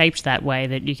obviously shaped that way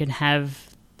that you can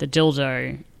have the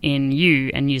dildo in you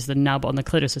and use the nub on the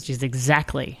clitoris, which is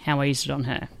exactly how I used it on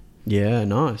her. Yeah,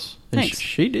 nice. And Thanks.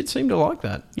 She did seem to like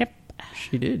that. Yep.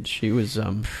 She did. She was...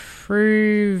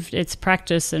 Proved its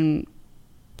practice and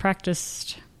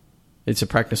practiced... It's a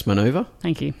practice maneuver.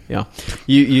 Thank you. Yeah,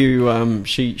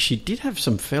 she did have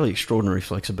some fairly extraordinary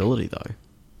flexibility, though.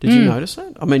 Did you notice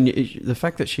that? I mean, the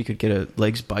fact that she could get her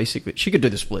legs basically, she could do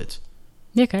the splits.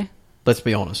 Yeah, okay. Let's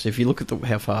be honest. If you look at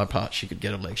how far apart she could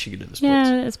get her legs, she could do the splits.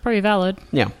 Yeah, it's probably valid.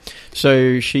 Yeah.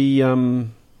 So she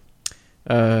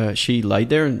laid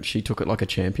there and she took it like a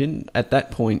champion. At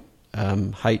that point,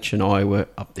 H and I were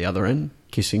up the other end,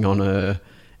 kissing on her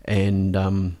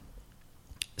and.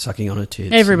 Sucking on her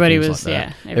tits. Everybody was, like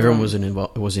yeah. Everyone was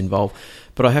involved.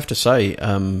 But I have to say,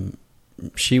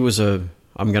 she was I'm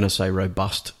going to say,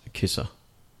 robust kisser.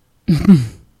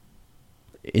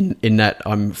 in that,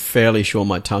 I'm fairly sure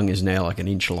my tongue is now like an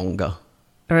inch longer.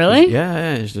 Really?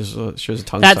 Yeah. She was a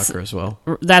tongue sucker as well.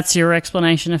 That's your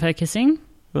explanation of her kissing?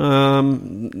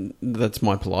 That's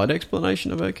my polite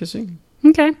explanation of her kissing.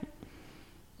 Okay.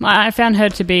 I found her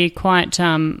to be quite...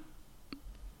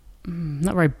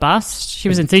 not robust. She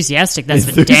was enthusiastic. That's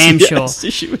for damn sure.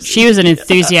 She was an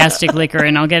enthusiastic licker,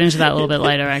 and I'll get into that a little bit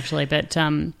later, actually. But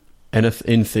an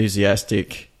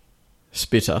enthusiastic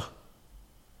spitter.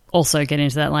 Also get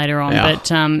into that later on. Yeah.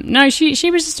 But no, she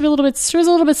was just a little bit. She was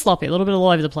a little bit sloppy, a little bit all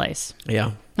over the place.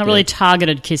 Yeah, not really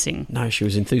targeted kissing. No, she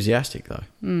was enthusiastic though.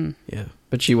 Yeah,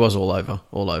 but she was all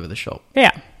over the shop.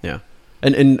 Yeah.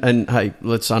 And hey,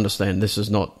 let's understand. This is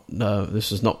not.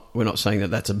 We're not saying that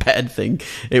that's a bad thing.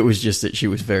 It was just that she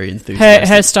was very enthusiastic.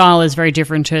 Her style is very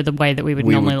different to the way that we would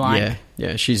normally like.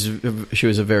 Yeah. She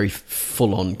was a very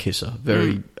full on kisser,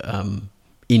 very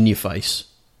in your face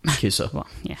kisser. Well,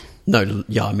 yeah. No,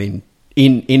 yeah. I mean,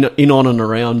 in on and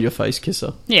around your face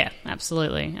kisser. Yeah,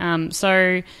 absolutely.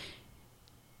 So.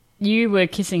 You were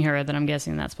kissing her, then I'm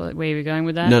guessing that's where you were going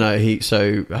with that? No.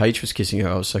 So H was kissing her,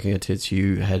 I was sucking her tits,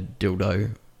 you had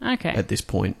dildo at this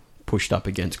point pushed up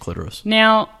against clitoris.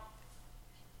 Now,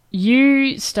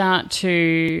 you start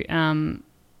to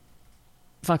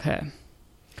fuck her.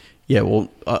 Yeah, well,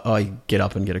 I get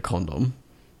up and get a condom.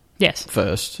 Yes.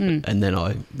 First, and then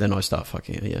I start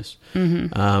fucking her, yes.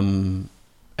 Mm-hmm.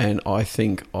 And I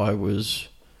think I was...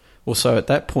 Well, so at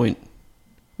that point...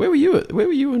 Where were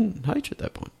you and H at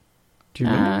that point? Do you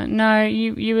remember? No,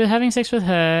 you were having sex with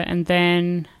her, and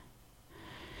then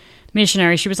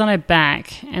missionary. She was on her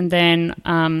back, and then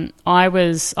I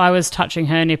was touching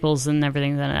her nipples and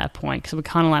everything. Then at that point, because we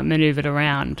kind of like maneuvered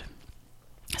around.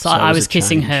 So I was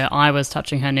kissing her. I was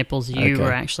touching her nipples. You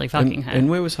were actually fucking her. And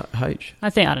where was H? I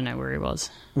don't know where he was.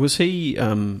 Was he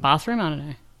bathroom? I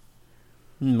don't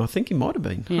know. I think he might have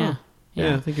been. Yeah. Huh.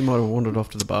 Yeah, I think he might have wandered off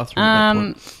to the bathroom at that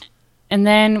point. And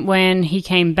then when he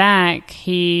came back,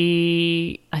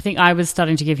 I think I was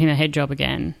starting to give him a head job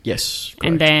again. Yes, correct.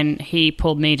 And then he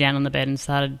pulled me down on the bed and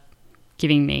started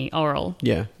giving me oral.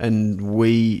 Yeah, and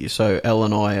Elle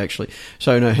and I actually...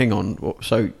 So, no, hang on.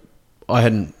 So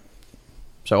I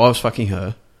was fucking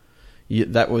her.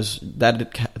 that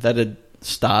had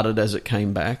started as it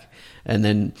came back, and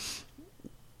then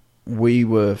we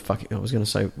were fucking. I was going to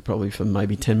say probably for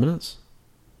maybe 10 minutes.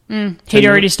 He'd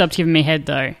already stopped giving me head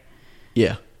though.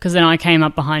 Yeah, because then I came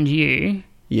up behind you.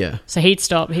 Yeah, so he'd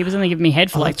stopped. He was only giving me head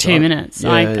for like 2 minutes.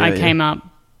 Yeah, I came up,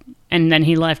 and then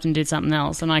he left and did something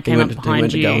else, and I came up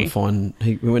behind you.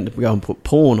 We went to go and put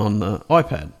porn on the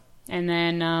iPad. And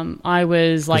then I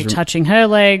was like touching her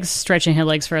legs, stretching her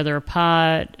legs further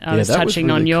apart. I was touching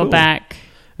on your back.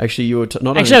 Actually, you were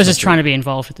I was just trying to be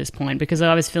involved at this point because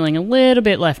I was feeling a little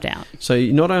bit left out. So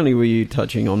not only were you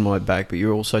touching on my back, but you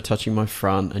were also touching my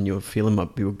front, and you were feeling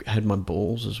you had my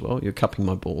balls as well. You were cupping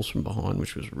my balls from behind,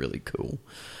 which was really cool.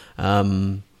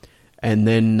 And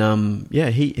then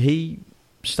he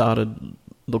started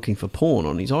looking for porn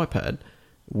on his iPad.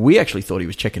 We actually thought he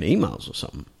was checking emails or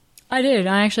something. I did.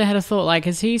 I actually had a thought, like,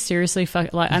 is he seriously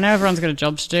I know everyone's got a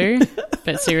job to do,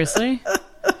 but seriously?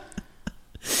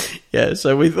 Yeah,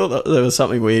 so we thought that there was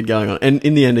something weird going on, and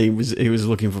in the end, he was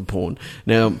looking for porn.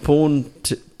 Now, porn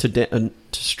to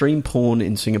stream porn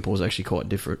in Singapore is actually quite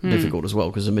difficult as well,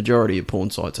 because the majority of porn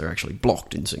sites are actually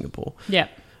blocked in Singapore. Yeah.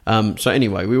 So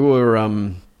anyway, we were.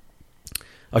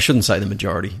 I shouldn't say the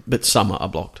majority, but some are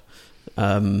blocked.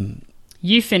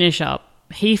 You finish up.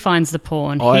 He finds the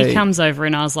porn. He comes over,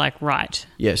 and I was like, right.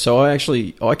 Yeah. So I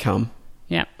come.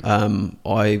 Yeah.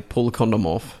 I pull the condom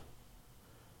off.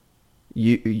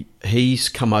 He's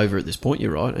come over at this point.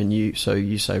 You're right, and you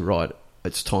say, right,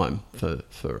 it's time for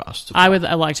us to. I'd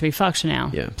like to be fucked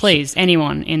now. Yeah. Please,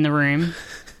 anyone in the room,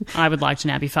 I would like to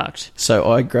now be fucked.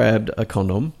 So I grabbed a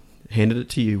condom, handed it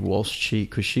to you whilst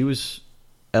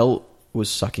Elle was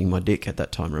sucking my dick at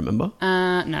that time. Remember?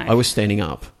 No. I was standing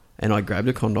up, and I grabbed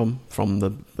a condom from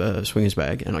the swinger's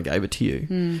bag, and I gave it to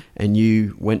you, and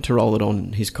you went to roll it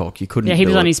on his cock. You couldn't. Yeah, he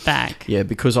was on his back. Yeah,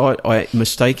 because I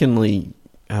mistakenly.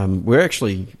 We're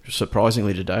actually,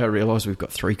 surprisingly today, I realised we've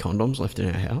got 3 condoms left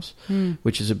in our house,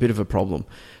 which is a bit of a problem.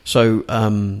 So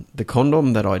the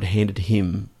condom that I'd handed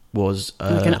him was...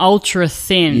 like an ultra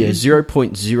thin. Yeah,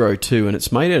 0.02, and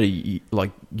it's made out of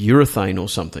like urethane or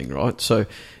something, right? So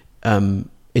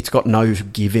it's got no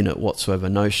give in it whatsoever,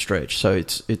 no stretch. So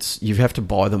it's you have to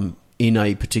buy them in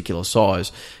a particular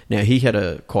size. Now, he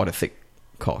had quite a thick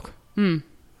cock,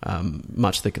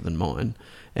 much thicker than mine.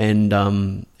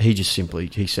 And he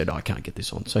said, I can't get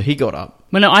this on. So he got up.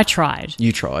 Well, no, I tried.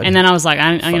 You tried. And then I was like,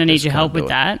 I'm going to need your help with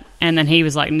that. And then he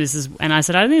was like, and I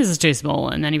said, I think this is too small.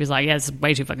 And then he was like, yeah, it's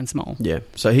way too fucking small. Yeah.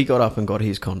 So he got up and got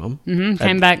his condom.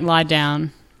 Came back, lied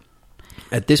down.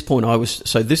 At this point,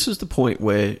 so this is the point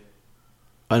where,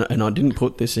 and I didn't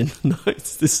put this in the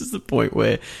notes, this is the point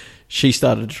where she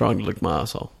started trying to lick my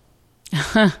arsehole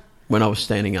when I was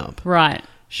standing up. Right.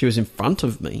 She was in front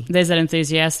of me. There's that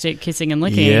enthusiastic kissing and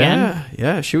licking again.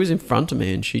 Yeah. She was in front of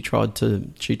me, and she tried to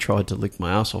lick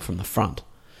my arsehole from the front.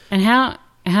 And how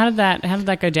did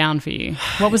that go down for you?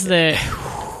 What was the?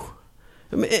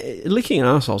 I mean, licking an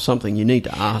arsehole is something you need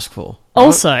to ask for.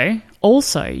 Right?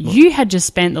 Also, you had just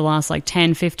spent the last like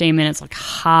 10, 15 minutes like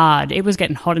hard. It was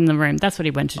getting hot in the room. That's what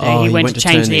he went to do. He went to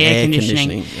change the air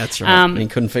conditioning. That's right. He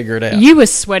couldn't figure it out. You were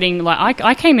sweating like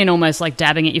I came in almost like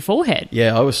dabbing at your forehead.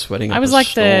 Yeah, I was sweating. I was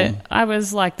like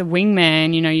the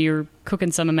wingman. You know, you're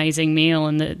cooking some amazing meal,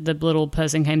 and the little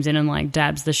person comes in and like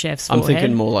dabs the chef's forehead. I'm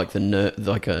thinking more like a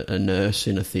nurse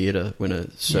in a theatre when a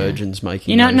surgeon's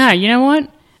making. You know what?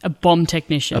 A bomb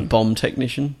technician. A bomb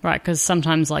technician? Right, because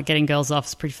sometimes like getting girls off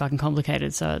is pretty fucking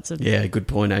complicated. So it's yeah, good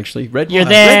point actually. Red You're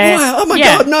wire. There. Red wire. Oh my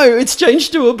god, no! It's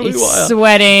changed to a blue wire.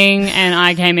 Sweating, and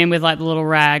I came in with like the little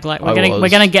rag. Like we're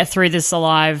gonna get through this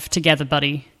alive together,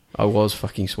 buddy. I was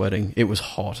fucking sweating. It was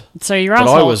hot. So your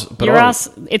ass.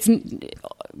 It's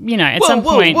at some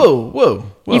point. Whoa.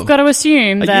 You've got to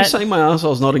assume that. Are you saying my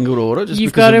arsehole's not in good order?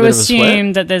 You've got to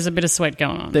assume that there's a bit of sweat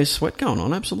going on. There's sweat going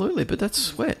on, absolutely, but that's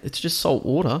sweat. It's just salt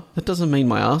water. That doesn't mean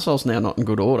my arsehole's now not in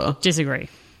good order. Disagree.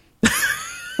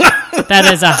 That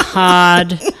is a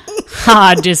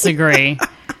hard disagree.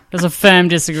 There's a firm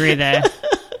disagree there.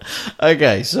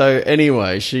 Okay, so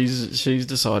anyway, she's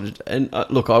decided, and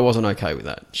look, I wasn't okay with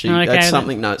that.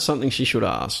 That's something she should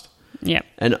have asked. Yep.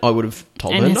 And I would have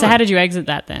told her. And so, how did you exit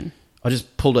that then? I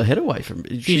just pulled her head away from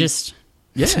it. You just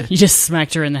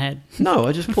smacked her in the head. No,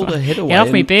 I just pulled her head away. Get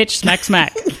off me, bitch!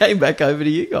 Smack. Came back over to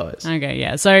you guys. Okay,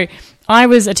 yeah. So I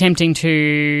was attempting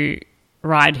to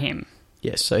ride him.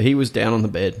 Yes. So he was down on the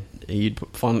bed. He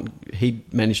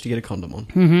managed to get a condom on.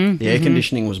 Mm-hmm, the air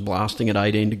conditioning was blasting at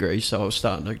 18 degrees, so I was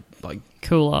starting to like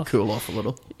cool off a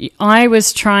little. I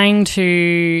was trying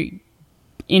to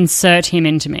insert him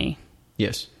into me.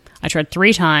 Yes. I tried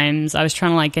 3 times. I was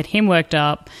trying to like get him worked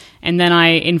up, and then I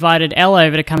invited Elle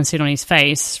over to come and sit on his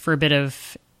face for a bit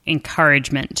of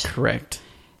encouragement. Correct.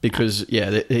 Because,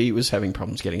 he was having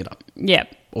problems getting it up.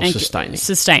 Yep. Or sustaining.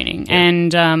 Sustaining. Yeah.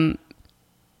 And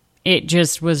it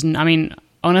just was, I mean,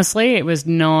 honestly, it was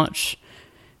not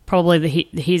probably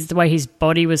the way his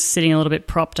body was sitting a little bit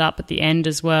propped up at the end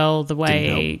as well, the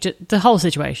way, the whole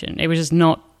situation. It was just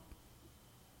not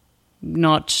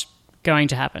going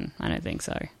to happen. I don't think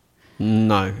so.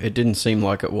 No, it didn't seem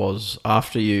like it was.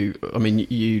 After you, I mean,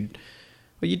 you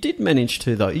did manage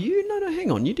to, though. Hang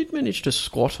on. You did manage to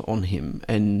squat on him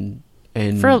and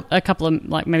for a couple of,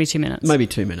 like, maybe 2 minutes. Maybe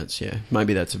 2 minutes, yeah.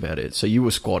 Maybe that's about it. So you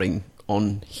were squatting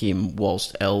on him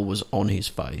whilst Elle was on his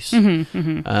face,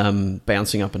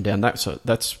 bouncing up and down.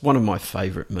 That's one of my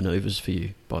favourite manoeuvres for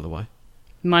you, by the way.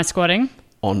 My squatting?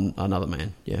 On another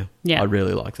man, yeah. Yeah. I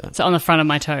really like that. So on the front of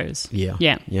my toes. Yeah.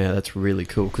 Yeah. Yeah, that's really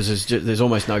cool because there's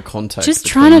almost no contact. Just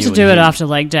try not to do it after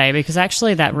leg day because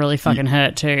actually that really fucking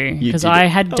hurt too. Because I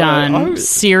had done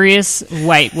serious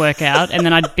weight workout and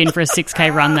then I'd been for a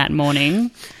 6K run that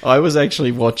morning. I was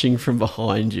actually watching from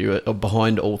behind you,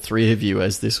 behind all 3 of you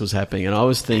as this was happening, and I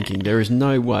was thinking there is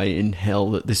no way in hell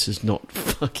that this is not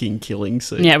fucking killing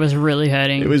Sue. Yeah, it was really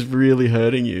hurting. It was really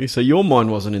hurting you. So your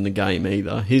mind wasn't in the game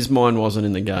either. His mind wasn't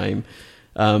in the game.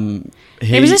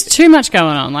 It was just too much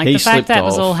going on. Like the fact that off.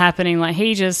 Was all happening. Like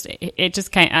it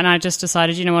just came, and I just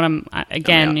decided, you know what? I'm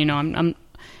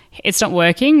it's not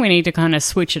working. We need to kind of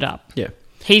switch it up. Yeah,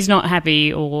 he's not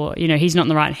happy, or he's not in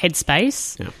the right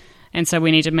headspace. Yeah, and so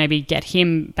we need to maybe get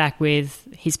him back with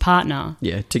his partner.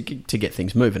 Yeah, to get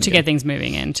things moving. Get things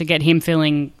moving, and to get him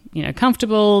feeling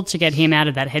comfortable, to get him out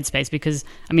of that headspace. Because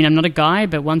I mean, I'm not a guy,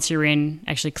 but once you're in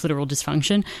actually clitoral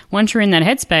dysfunction, once you're in that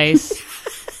headspace.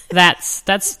 That's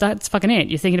fucking it.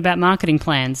 You're thinking about marketing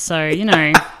plans. So,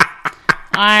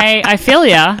 I feel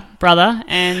ya, brother.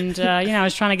 And, I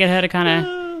was trying to get her to kind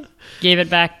of give it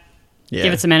back,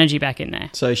 give it some energy back in there.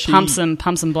 So she pump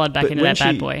some blood back into that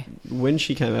bad boy. When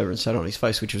she came over and sat on his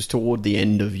face, which was toward the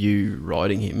end of you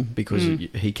riding him because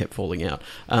he kept falling out,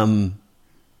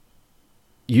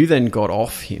 you then got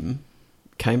off him,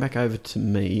 came back over to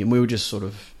me, and we were just sort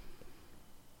of,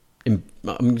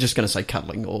 I'm just going to say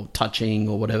cuddling or touching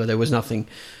or whatever. There was nothing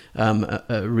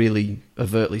really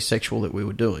overtly sexual that we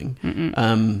were doing.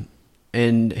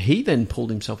 And he then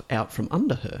pulled himself out from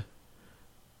under her.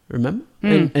 Remember?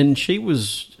 And she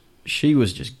was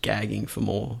just gagging for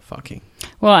more fucking.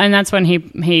 Well, and that's when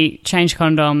he changed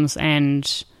condoms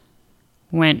and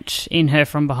went in her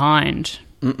from behind.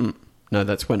 No,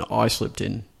 that's when I slipped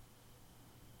in.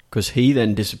 Because he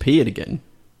then disappeared again.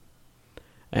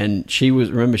 And she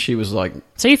was like...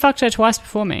 So you fucked her twice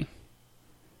before me?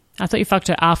 I thought you fucked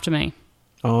her after me.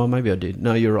 Oh, maybe I did.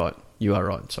 No, you're right. You are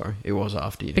right. Sorry. It was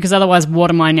after you. Because otherwise, what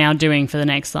am I now doing for the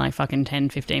next, like, fucking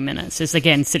 10, 15 minutes? Just,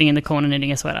 again, sitting in the corner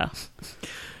knitting a sweater.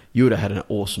 You would have had an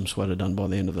awesome sweater done by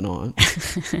the end of the night.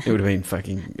 It would have been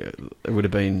fucking... It would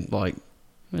have been, like...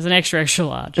 It was an extra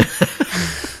large. It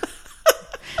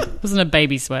wasn't a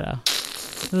baby sweater.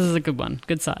 This is a good one.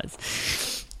 Good size.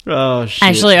 Oh, shit.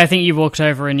 Actually, I think you walked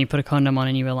over and you put a condom on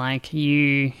and you were like,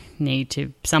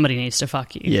 somebody needs to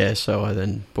fuck you. Yeah, so I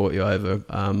then brought you over.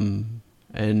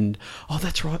 And,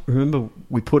 that's right. Remember,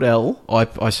 we put Elle.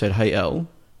 I said, hey, Elle,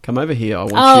 come over here. I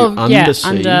want you under C.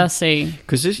 Under C.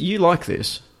 Because you like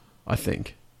this, I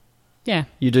think. Yeah.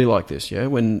 You do like this, yeah?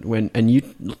 And you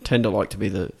tend to like to be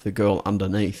the girl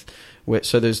underneath.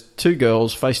 So there's 2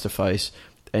 girls face to face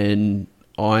and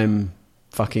I'm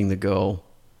fucking the girl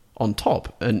on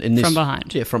top. And in this, from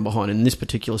behind. Yeah, from behind. In this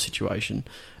particular situation.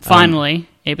 Finally,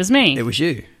 it was me. It was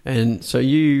you. And so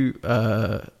you,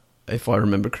 if I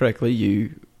remember correctly,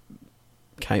 you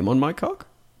came on my cock?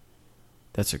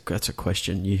 That's a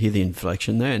question. You hear the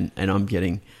inflection there and I'm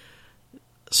getting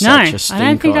such a stink. I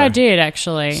don't think I did,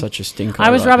 actually. Such a stink. I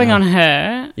was rubbing on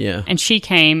her. Yeah. And she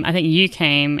came. I think you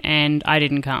came and I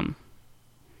didn't come.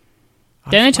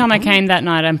 The only time I came that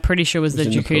night, I'm pretty sure, was the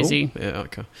jacuzzi. Yeah,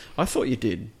 okay. I thought you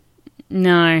did.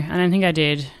 No, I don't think I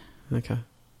did. Okay.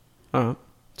 All right.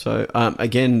 So,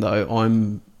 again, though,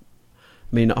 I'm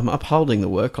upholding the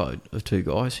workload of 2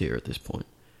 guys here at this point.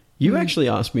 You actually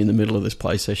asked me in the middle of this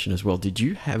play session as well, did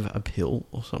you have a pill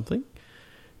or something?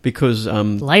 Because...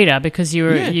 later, because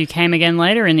you came again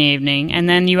later in the evening, and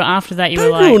then after that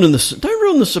don't ruin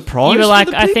the surprise. You were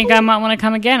like, I think I might want to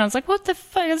come again. I was like, what the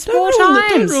fuck? It's 4 times.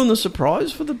 Don't ruin the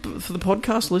surprise for the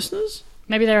podcast listeners.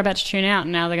 Maybe they're about to tune out,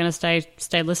 and now they're going to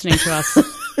stay listening to us.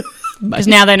 Because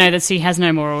now they know that she has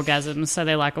no more orgasms, so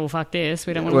they're like, oh, fuck this.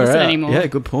 We don't want to listen anymore. Yeah,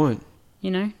 good point.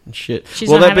 Shit.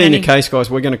 Well, that being the case, guys,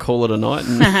 we're going to call it a night.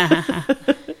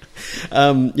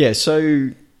 And so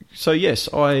So yes,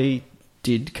 I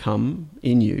did come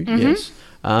in you. Yes.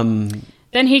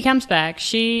 Then he comes back.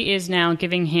 She is now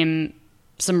giving him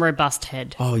some robust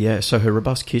head. Oh yeah. So her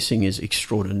robust kissing is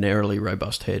extraordinarily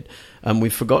robust head.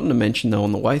 We've forgotten to mention though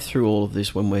on the way through all of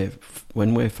this when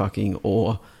we're fucking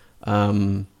or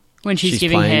when she's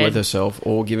giving playing head with herself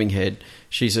or giving head,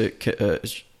 she's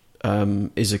is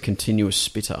a continuous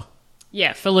spitter.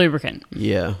 Yeah, for lubricant.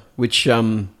 Yeah, which I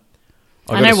know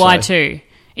why too.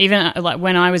 Even like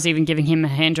when I was even giving him a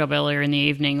hand job earlier in the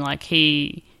evening, like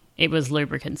it was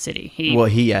lubricant city.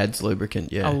 He adds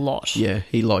lubricant, yeah, a lot. Yeah,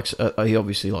 he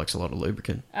obviously likes a lot of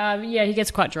lubricant. Yeah, he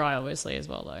gets quite dry, obviously, as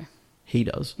well, though. He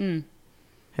does. Mm.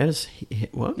 How does he?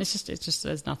 What? It's just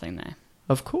there's nothing there.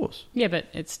 Of course. Yeah, but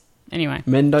it's anyway.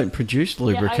 Men don't produce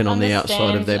lubricant on the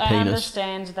outside of their penis. I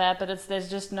understand that, but there's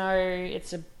just no.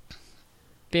 It's a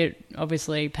bit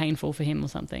obviously painful for him or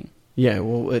something. Yeah,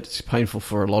 well, it's painful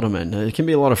for a lot of men. There can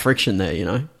be a lot of friction there, you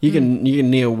know. You can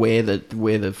near wear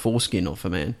the foreskin off a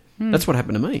man. That's what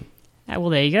happened to me. Well,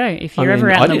 there you go. If you're ever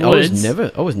out in the woods,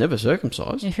 I was never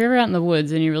circumcised. If you're ever out in the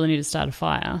woods and you really need to start a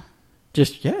fire,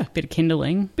 just bit of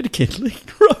kindling,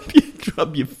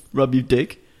 rub your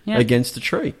dick against the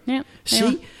tree. Yeah.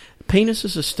 See,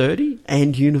 penises are sturdy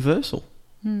and universal.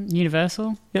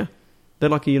 Universal. Yeah, they're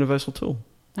like a universal tool.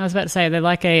 I was about to say they're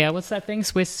like a what's that thing?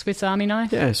 Swiss Army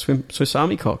knife. Yeah, Swiss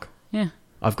Army cock. Yeah.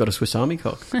 I've got a Swiss Army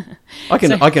cock. I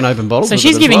can open bottles. So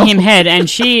she's giving him head, and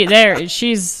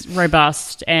she's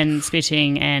robust and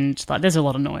spitting, and like there's a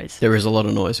lot of noise. There is a lot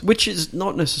of noise, which is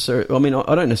not necessarily. I mean,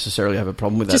 I don't necessarily have a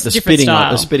problem with that. Just The different spitting,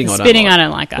 style. the spitting, I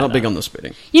don't like. Not big on the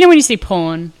spitting. You know when you see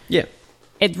porn. Yeah.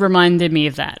 It reminded me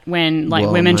of that when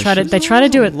women try to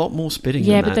do it a lot more spitting.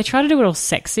 Yeah, than but that. they try to do it all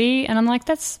sexy, and I'm like,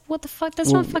 that's what the fuck.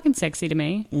 That's not fucking sexy to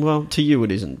me. Well, to you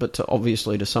it isn't, but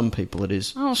obviously to some people it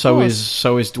is. Oh, of so course.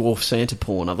 is Dwarf Santa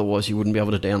porn. Otherwise, you wouldn't be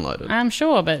able to download it. I'm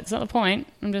sure, but it's not the point.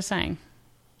 I'm just saying.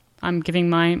 I'm giving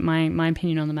my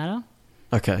opinion on the matter.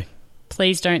 Okay.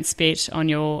 Please don't spit on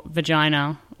your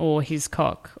vagina or his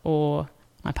cock or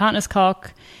my partner's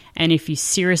cock. And if you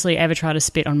seriously ever try to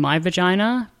spit on my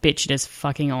vagina, bitch, it is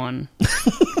fucking on.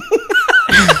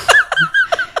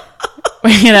 We're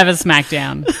going to have a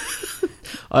smackdown.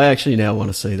 I actually now want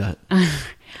to see that.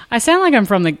 I sound like I'm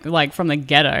from the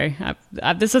ghetto.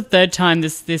 This is the third time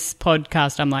this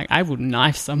podcast I'm like, I would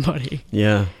knife somebody.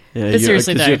 Yeah. But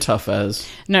seriously though. You're tough as.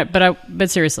 No,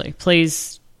 but seriously,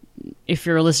 please, if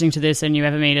you're listening to this and you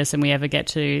ever meet us and we ever get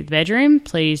to the bedroom,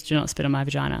 please do not spit on my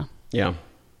vagina. Yeah.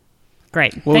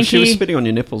 Great. Well, Thank you. She was spitting on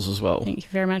your nipples as well. Thank you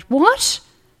very much. What?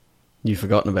 You've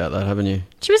forgotten about that, haven't you?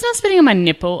 She was not spitting on my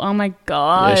nipple. Oh, my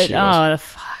God. Yes, she was. Oh,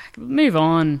 fuck. Move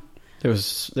on. There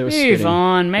was Move spitting.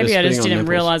 on. Maybe I just didn't nipples.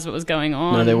 realise what was going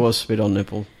on. No, there was spit on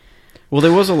nipple. Well,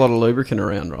 there was a lot of lubricant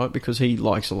around, right? Because he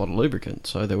likes a lot of lubricant,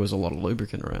 so there was a lot of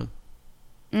lubricant around.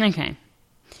 Okay.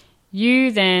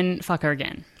 You then fuck her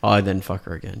again. I then fuck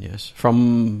her again, yes.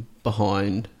 From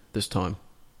behind this time.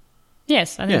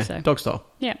 Yes, I think so. Dog style.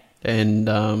 Yeah. And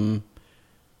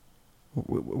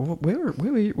where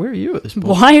are you at this point?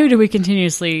 Why do we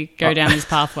continuously go down this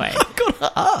pathway? I've got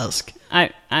to ask. I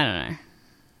don't know.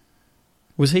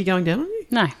 Was he going down on you?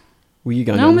 No. Were you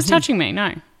going No down one was on him? touching me,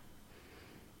 no.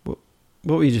 What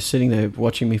were you just sitting there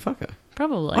watching me fuck her?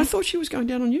 Probably. I thought she was going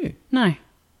down on you. No.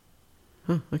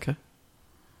 Huh, okay.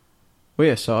 Well,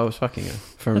 yeah, so I was fucking her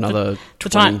for another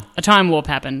 20... A time warp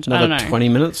happened. I don't know. 20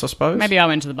 minutes, I suppose? Maybe I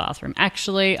went to the bathroom.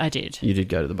 Actually, I did. You did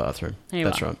go to the bathroom.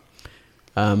 That's are.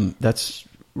 right. That's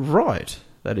right.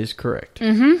 That is correct.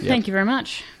 Mm-hmm. Yep. Thank you very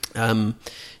much.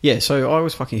 Yeah, so I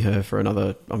was fucking her for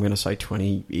another, I'm going to say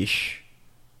 20-ish.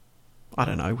 I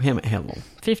don't know. How long?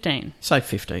 15. Say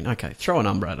 15. Okay, throw a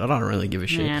number at it. I don't really give a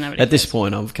shit. Yeah, nobody at this cares.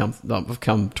 point, I've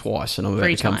come twice, and I'm about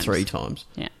to come 3 times.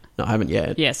 Yeah. No, I haven't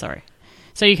yet. Yeah, sorry.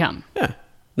 So you come? Yeah.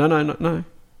 No, I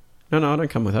don't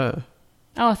come with her.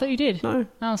 Oh, I thought you did. No.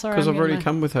 Oh, sorry. Because I've already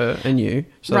come with her and you,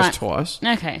 so right. that's twice.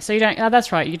 Okay, so you don't... Oh,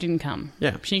 that's right. You didn't come.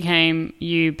 Yeah. She came,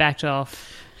 you backed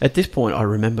off. At this point, I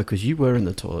remember, because you were in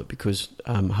the toilet, because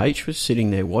H was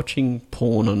sitting there watching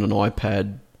porn on an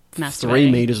iPad 3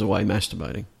 metres away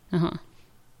masturbating. Uh-huh.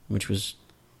 Which was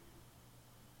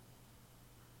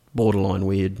borderline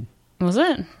weird. Was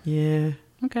it? Yeah.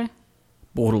 Okay.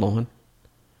 Borderline.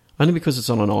 Only because it's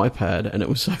on an iPad and it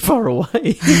was so far away.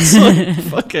 It's like,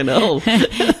 fucking hell.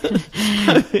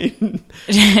 I mean,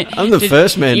 I'm the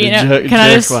first man to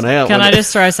jerk one out. Can I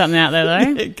just throw something out there, though?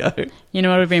 Yeah, go. You know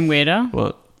what would have been weirder?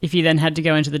 What? If you then had to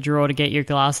go into the drawer to get your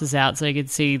glasses out so you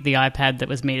could see the iPad that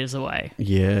was metres away.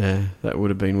 Yeah, that would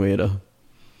have been weirder.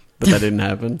 But that didn't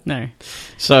happen. No.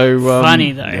 So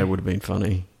funny, though. Yeah, it would have been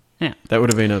funny. Yeah. That would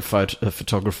have been a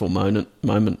photographical moment.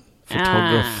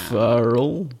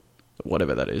 Photographical.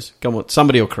 whatever that is. Come on,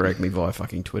 somebody will correct me via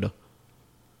fucking Twitter.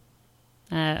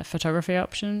 Photography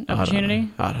opportunity?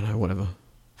 I don't know, whatever.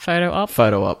 Photo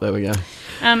op, there we go.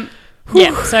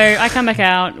 Yeah, so I come back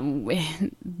out.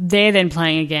 They're then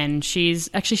playing again. She's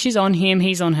on him,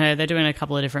 he's on her. They're doing a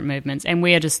couple of different movements, and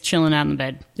we are just chilling out in the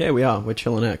bed. Yeah, we are. We're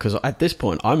chilling out because at this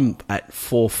point, I'm at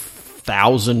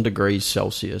 4,000 degrees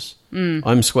Celsius.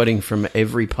 I'm sweating from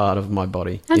every part of my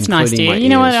body. That's nice, dear. You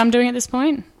know what I'm doing at this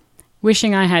point?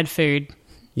 Wishing I had food.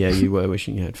 Yeah, you were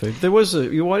wishing you had food. There was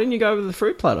why didn't you go with the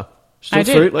fruit platter? I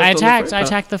did. I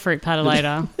attacked the fruit platter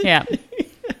later. Yeah.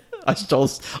 I stole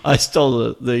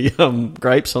the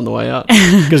grapes on the way out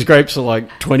because grapes are like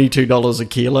 $22 a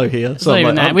kilo here. So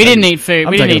we didn't eat food.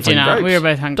 We didn't eat dinner. Grapes. We were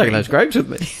both hungry. Taking those grapes with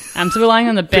me. So we're lying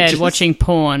on the bed watching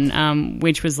porn,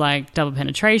 which was like double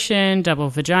penetration, double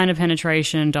vagina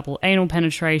penetration, double anal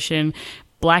penetration,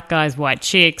 black guys, white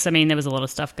chicks. I mean, there was a lot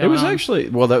of stuff going on. It was actually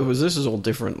this is all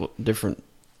different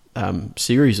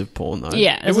series of porn though.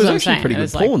 Yeah, it was actually pretty good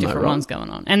porn though, right? Ones going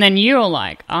on, and then you're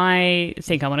like, I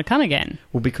think I want to come again.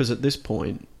 Well, because at this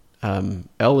point,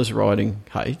 Elle is riding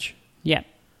H. Yep.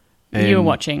 And you're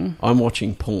watching. I'm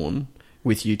watching porn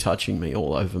with you touching me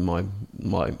all over my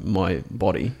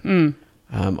body.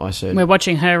 I said we're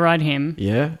watching her ride him.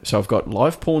 Yeah, so I've got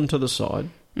live porn to the side,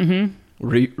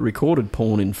 recorded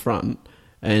porn in front,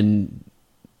 and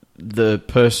the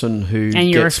person who and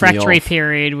your gets refractory me off,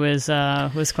 period was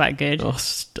quite good. Oh,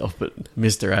 stop it!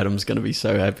 Mr. Adam's going to be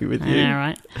so happy with you. Yeah,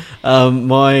 right.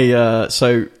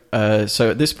 So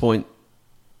at this point,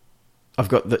 I've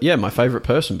got my favourite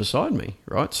person beside me.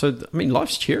 Right. So I mean,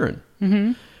 life's cheering.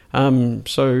 Mm-hmm.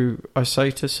 So I say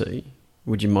to C,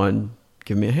 would you mind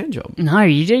giving me a hand job? No,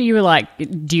 you did. You were like,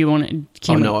 do you want to?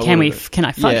 Can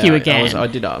I fuck you again? I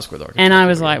did ask whether I could. And I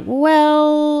was like,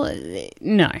 well,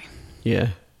 no. Yeah.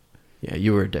 Yeah,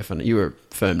 you were a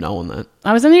firm no on that.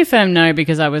 I was only a firm no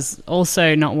because I was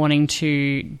also not wanting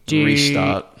to do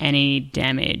restart any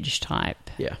damage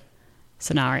type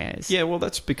scenarios. Yeah, well,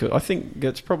 that's because I think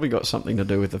that's probably got something to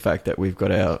do with the fact that we've got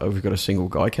a single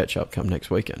guy catch up come next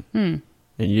weekend, and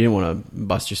you didn't want to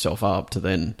bust yourself up to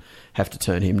then have to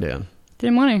turn him down.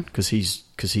 Didn't want to because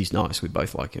he's nice. We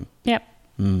both like him. Yep.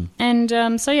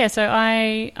 And so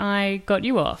I got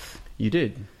you off. You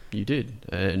did,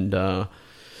 and.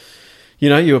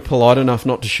 You were polite enough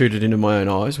not to shoot it into my own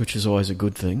eyes, which is always a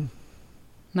good thing.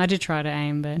 I did try to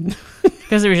aim, but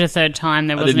because it was your third time,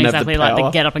 there wasn't exactly like the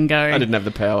get up and go. I didn't have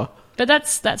the power. But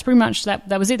that's pretty much that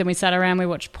was it. Then we sat around, we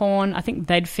watched porn. I think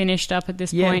they'd finished up at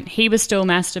this point. He was still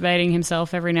masturbating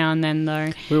himself every now and then,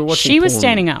 though. We were watching She porn. was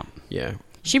standing up. Yeah.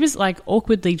 She was like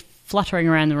awkwardly fluttering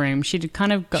around the room. She'd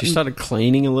kind of gotten... She started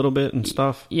cleaning a little bit and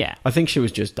stuff. Yeah. I think she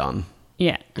was just done.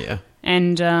 Yeah. Yeah.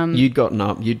 And you'd gotten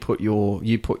up. You put your.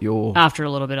 After a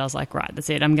little bit, I was like, right,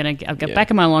 that's it. I'll get back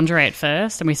in my lingerie at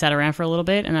first, and we sat around for a little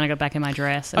bit, and then I got back in my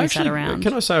dress, and we sat around.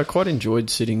 Can I say I quite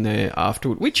enjoyed sitting there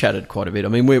afterward? We chatted quite a bit. I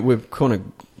mean, we're kind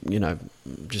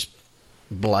of just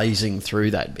blazing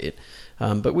through that bit,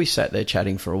 but we sat there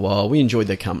chatting for a while. We enjoyed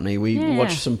their company. We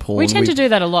watched some porn. We tend to do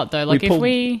that a lot, though. Like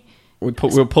we were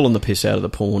pulling the piss out of the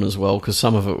porn as well because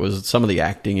some of the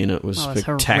acting in it was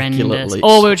spectacularly.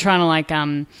 Or we were trying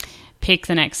to pick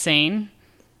the next scene.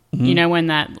 Mm-hmm. You know when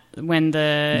the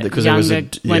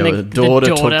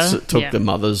daughter took the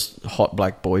mother's hot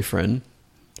black boyfriend.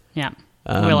 Yeah,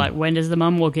 we're like, when does the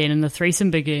mum walk in and the threesome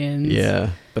begins?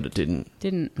 Yeah, but it didn't.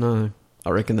 Didn't. No,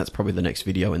 I reckon that's probably the next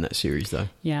video in that series, though.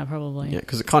 Yeah, probably. Yeah,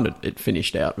 because it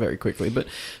finished out very quickly. But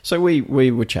so we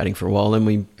were chatting for a while,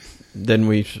 and then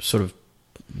we sort of,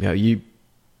 you'd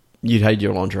had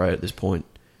your lingerie at this point.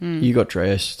 You got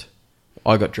dressed.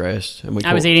 I got dressed, and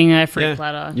I was eating a fruit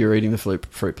platter. You were eating the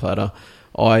fruit platter.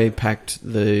 I packed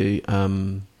the.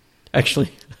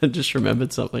 Actually, I just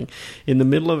remembered something. In the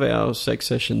middle of our sex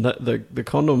session, the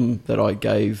condom that I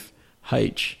gave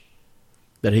H,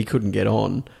 that he couldn't get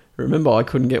on. Remember, I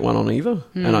couldn't get one on either,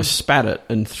 and I spat it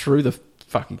and threw the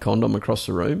fucking condom across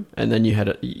the room. And then you had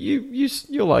it.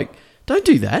 You're like, don't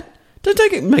do that.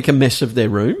 Don't make a mess of their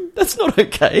room. That's not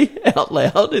okay. Out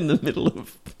loud in the middle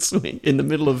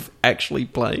of actually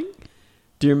playing.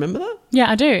 Do you remember that?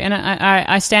 Yeah, I do, and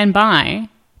I stand by.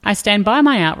 I stand by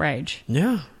my outrage.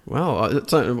 Yeah. Well,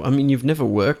 I mean, you've never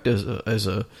worked as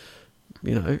a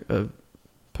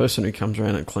person who comes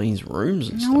around and cleans rooms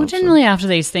and stuff. Well, generally after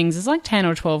these things, there's like 10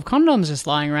 or 12 condoms just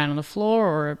lying around on the floor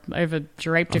or over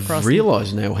draped across. I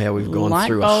realise now how we've gone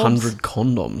through 100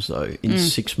 condoms though in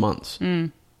 6 months.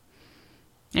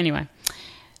 Anyway,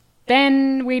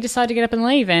 then we decide to get up and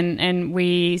leave, and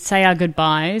we say our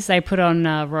goodbyes. They put on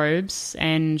robes,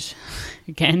 and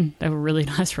again, they were really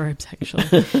nice robes, actually.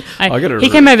 He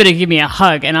came over to give me a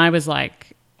hug, and I was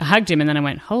like, I hugged him and then I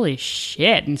went, holy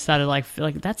shit, and started like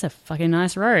that's a fucking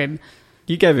nice robe.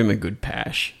 You gave him a good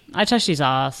pash. I touched his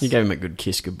ass. You gave him a good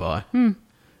kiss goodbye.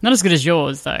 Not as good as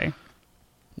yours, though.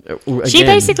 Again, she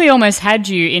basically almost had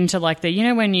you into like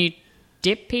when you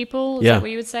dip people, is that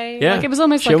what you would say? Yeah. Like it was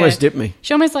almost she almost dipped me.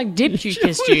 She almost like dipped you,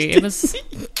 kissed you. It was...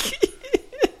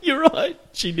 You're right,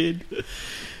 she did.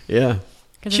 Yeah.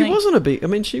 She wasn't a big... I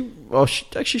mean, she was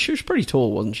pretty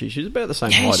tall, wasn't she? She was about the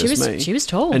same height as me. She was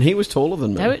tall. And he was taller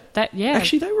than me.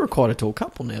 Actually, they were quite a tall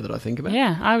couple now that I think about it.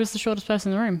 Yeah, I was the shortest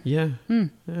person in the room. Yeah.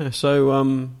 Yeah.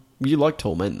 So, you like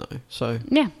tall men, though. So,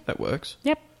 yeah, that works.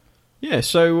 Yep. Yeah,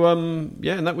 so, and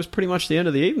that was pretty much the end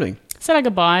of the evening. Said our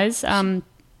goodbyes.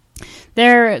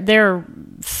 They're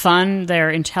fun. They're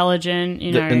intelligent.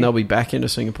 You know, and they'll be back into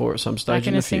Singapore at some stage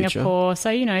in the future. Singapore.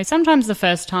 So sometimes the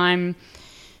first time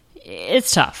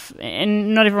it's tough,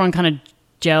 and not everyone kind of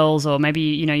gels, or maybe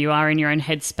you are in your own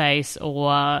headspace,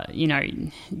 or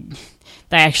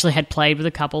they actually had played with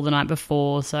a couple the night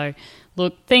before. So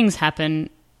look, things happen.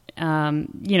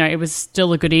 It was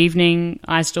still a good evening.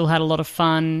 I still had a lot of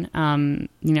fun.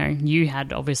 You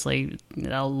had obviously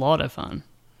a lot of fun.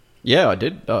 Yeah, I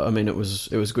did. I mean, it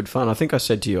was good fun. I think I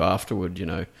said to you afterward,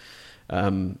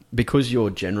 because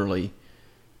you're generally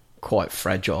quite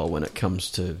fragile when it comes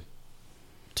to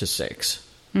sex.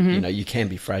 Mm-hmm. You can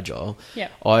be fragile. Yeah.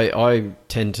 I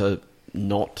tend to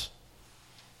not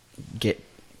get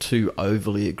too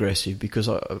overly aggressive because,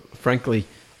 frankly,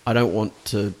 I don't want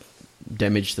to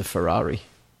damage the Ferrari.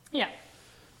 Yeah.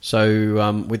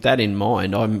 So with that in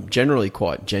mind, I'm generally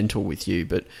quite gentle with you,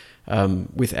 but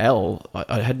with Elle,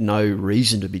 I had no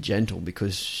reason to be gentle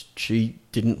because she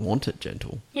didn't want it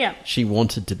gentle. Yeah. She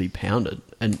wanted to be pounded,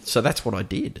 and so that's what I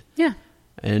did. Yeah.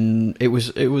 And it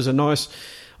was a nice...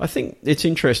 I think it's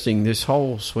interesting, this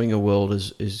whole swinger world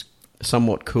is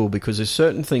somewhat cool because there's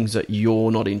certain things that you're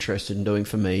not interested in doing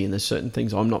for me, and there's certain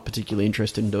things I'm not particularly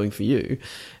interested in doing for you,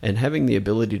 and having the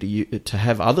ability to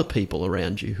have other people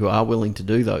around you who are willing to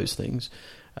do those things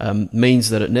means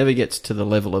that it never gets to the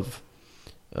level of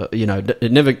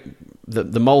it never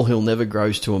the molehill never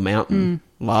grows to a mountain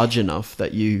large enough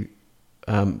that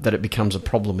that it becomes a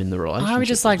problem in the relationship. I would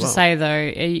just like to say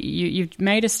though, you've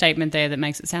made a statement there that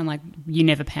makes it sound like you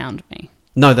never pound me.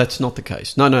 No, that's not the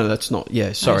case. No, that's not.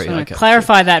 Yeah, sorry. I just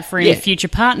clarify that for any future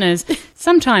partners.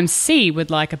 Sometimes C would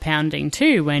like a pounding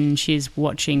too when she's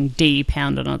watching D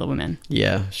pound on other women.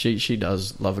 Yeah, she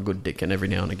does love a good dick, and every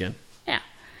now and again. Yeah.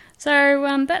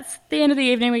 So that's the end of the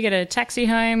evening. We get a taxi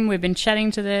home. We've been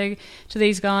chatting to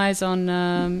these guys on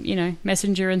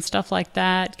Messenger and stuff like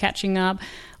that, catching up.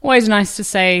 Always nice to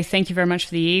say thank you very much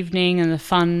for the evening and the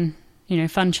fun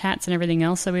chats and everything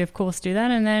else. So we, of course, do that.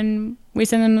 And then we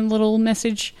send them a little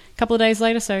message a couple of days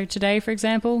later. So today, for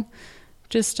example,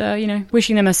 just,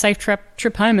 wishing them a safe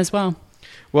trip home as well.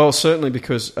 Well, certainly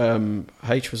because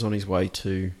H was on his way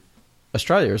to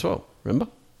Australia as well,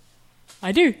 remember?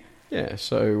 I do. Yeah,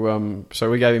 so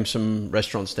we gave him some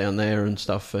restaurants down there and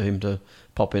stuff for him to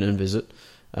pop in and visit.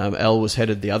 Elle was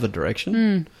headed the other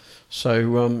direction.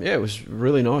 So, it was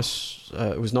really nice.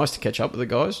 It was nice to catch up with the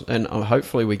guys, and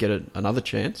hopefully we get another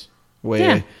chance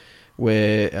where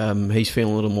he's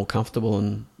feeling a little more comfortable,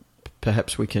 and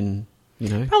perhaps we can,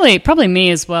 Probably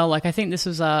me as well. Like, I think this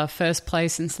was our first play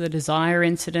since the Desire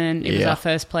incident. It was our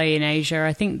first play in Asia.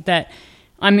 I think that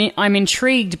I'm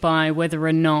intrigued by whether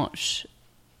or not,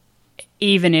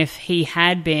 even if he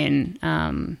had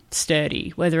been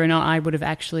sturdy, whether or not I would have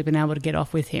actually been able to get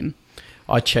off with him.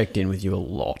 I checked in with you a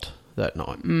lot that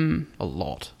night. A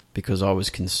lot. Because I was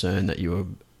concerned that you were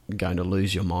going to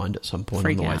lose your mind at some point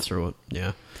on the way through it.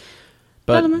 Yeah.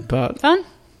 But fun?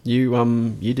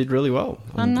 You did really well.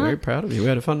 I'm very proud of you. We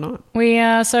had a fun night. We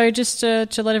so just to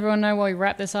let everyone know while we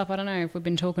wrap this up, I don't know if we've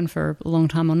been talking for a long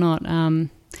time or not,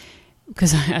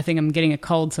 because I think I'm getting a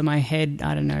cold, so my head,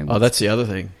 I don't know. Oh, that's the other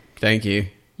thing. Thank you.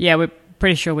 Yeah, we're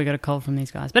pretty sure we got a cold from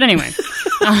these guys. But anyway,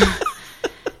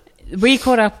 we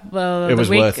caught up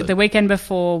the weekend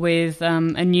before with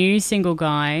a new single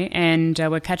guy, and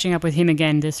we're catching up with him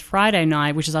again this Friday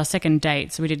night, which is our second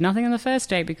date. So we did nothing on the first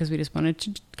date because we just wanted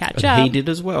to catch up. He did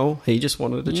as well. He just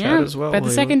wanted to chat as well. But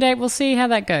the second date, we'll see how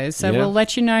that goes. So we'll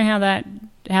let you know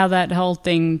how that whole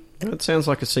thing... It sounds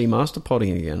like a sea master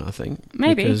potting again, I think.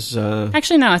 Maybe. Because,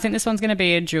 actually, no, I think this one's going to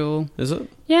be a duel. Is it?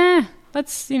 Yeah.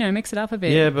 Let's, mix it up a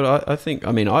bit. Yeah, but I think,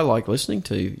 I like listening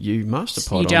to you master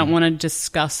pot. You don't want to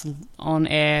discuss on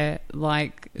air,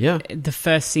 the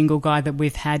first single guy that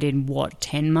we've had in,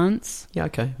 10 months? Yeah,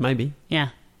 okay, maybe.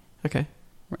 Yeah. Okay.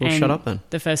 Well, shut up then.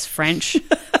 The first French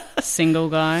single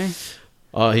guy.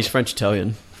 Oh, he's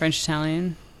French-Italian.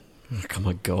 French-Italian. Oh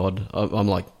my God, I'm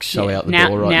like out the now,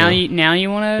 door right now. Now you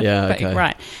want to? Yeah, okay.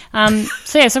 Right.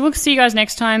 So we'll see you guys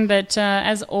next time. But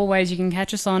as always, you can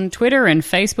catch us on Twitter and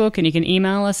Facebook, and you can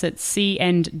email us at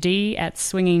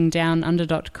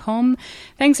cnd@swingingdownunder.com.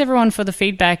 Thanks everyone for the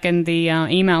feedback and the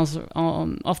emails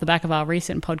off the back of our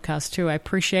recent podcast too. I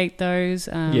appreciate those.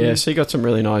 So you got some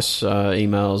really nice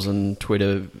emails and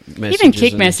Twitter messages. Even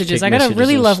kick messages. I got a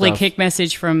really lovely kick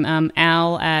message from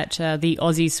Al at the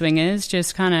Aussie Swingers,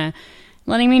 just kind of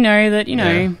letting me know that,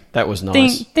 that was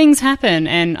nice. Things happen,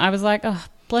 and I was like, oh,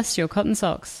 bless your cotton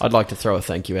socks. I'd like to throw a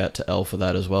thank you out to Elle for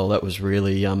that as well. That was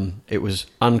really, it was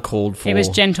uncalled for. It was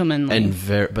gentlemanly. And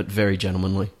very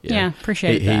gentlemanly. Yeah,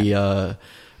 appreciate that.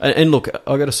 And look,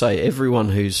 I got to say, everyone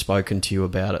who's spoken to you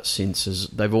about it since,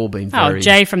 they've all been very... Oh,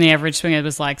 Jay from The Average Swinger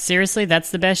was like, seriously,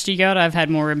 that's the best you got? I've had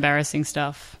more embarrassing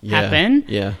stuff happen.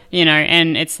 Yeah.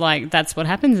 And it's like, that's what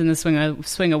happens in the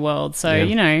swinger world. So,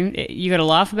 you got to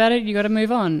laugh about it. You got to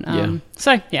move on.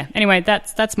 Anyway,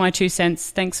 that's my 2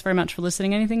 cents. Thanks very much for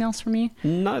listening. Anything else from you?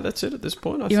 No, that's it at this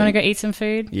point, I think. You want to go eat some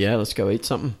food? Yeah, let's go eat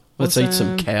something. Let's eat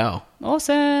some cow.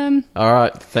 Awesome. All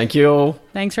right. Thank you all.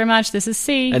 Thanks very much. This is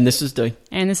C. And this is D.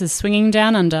 And this is Swinging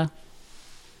Down Under.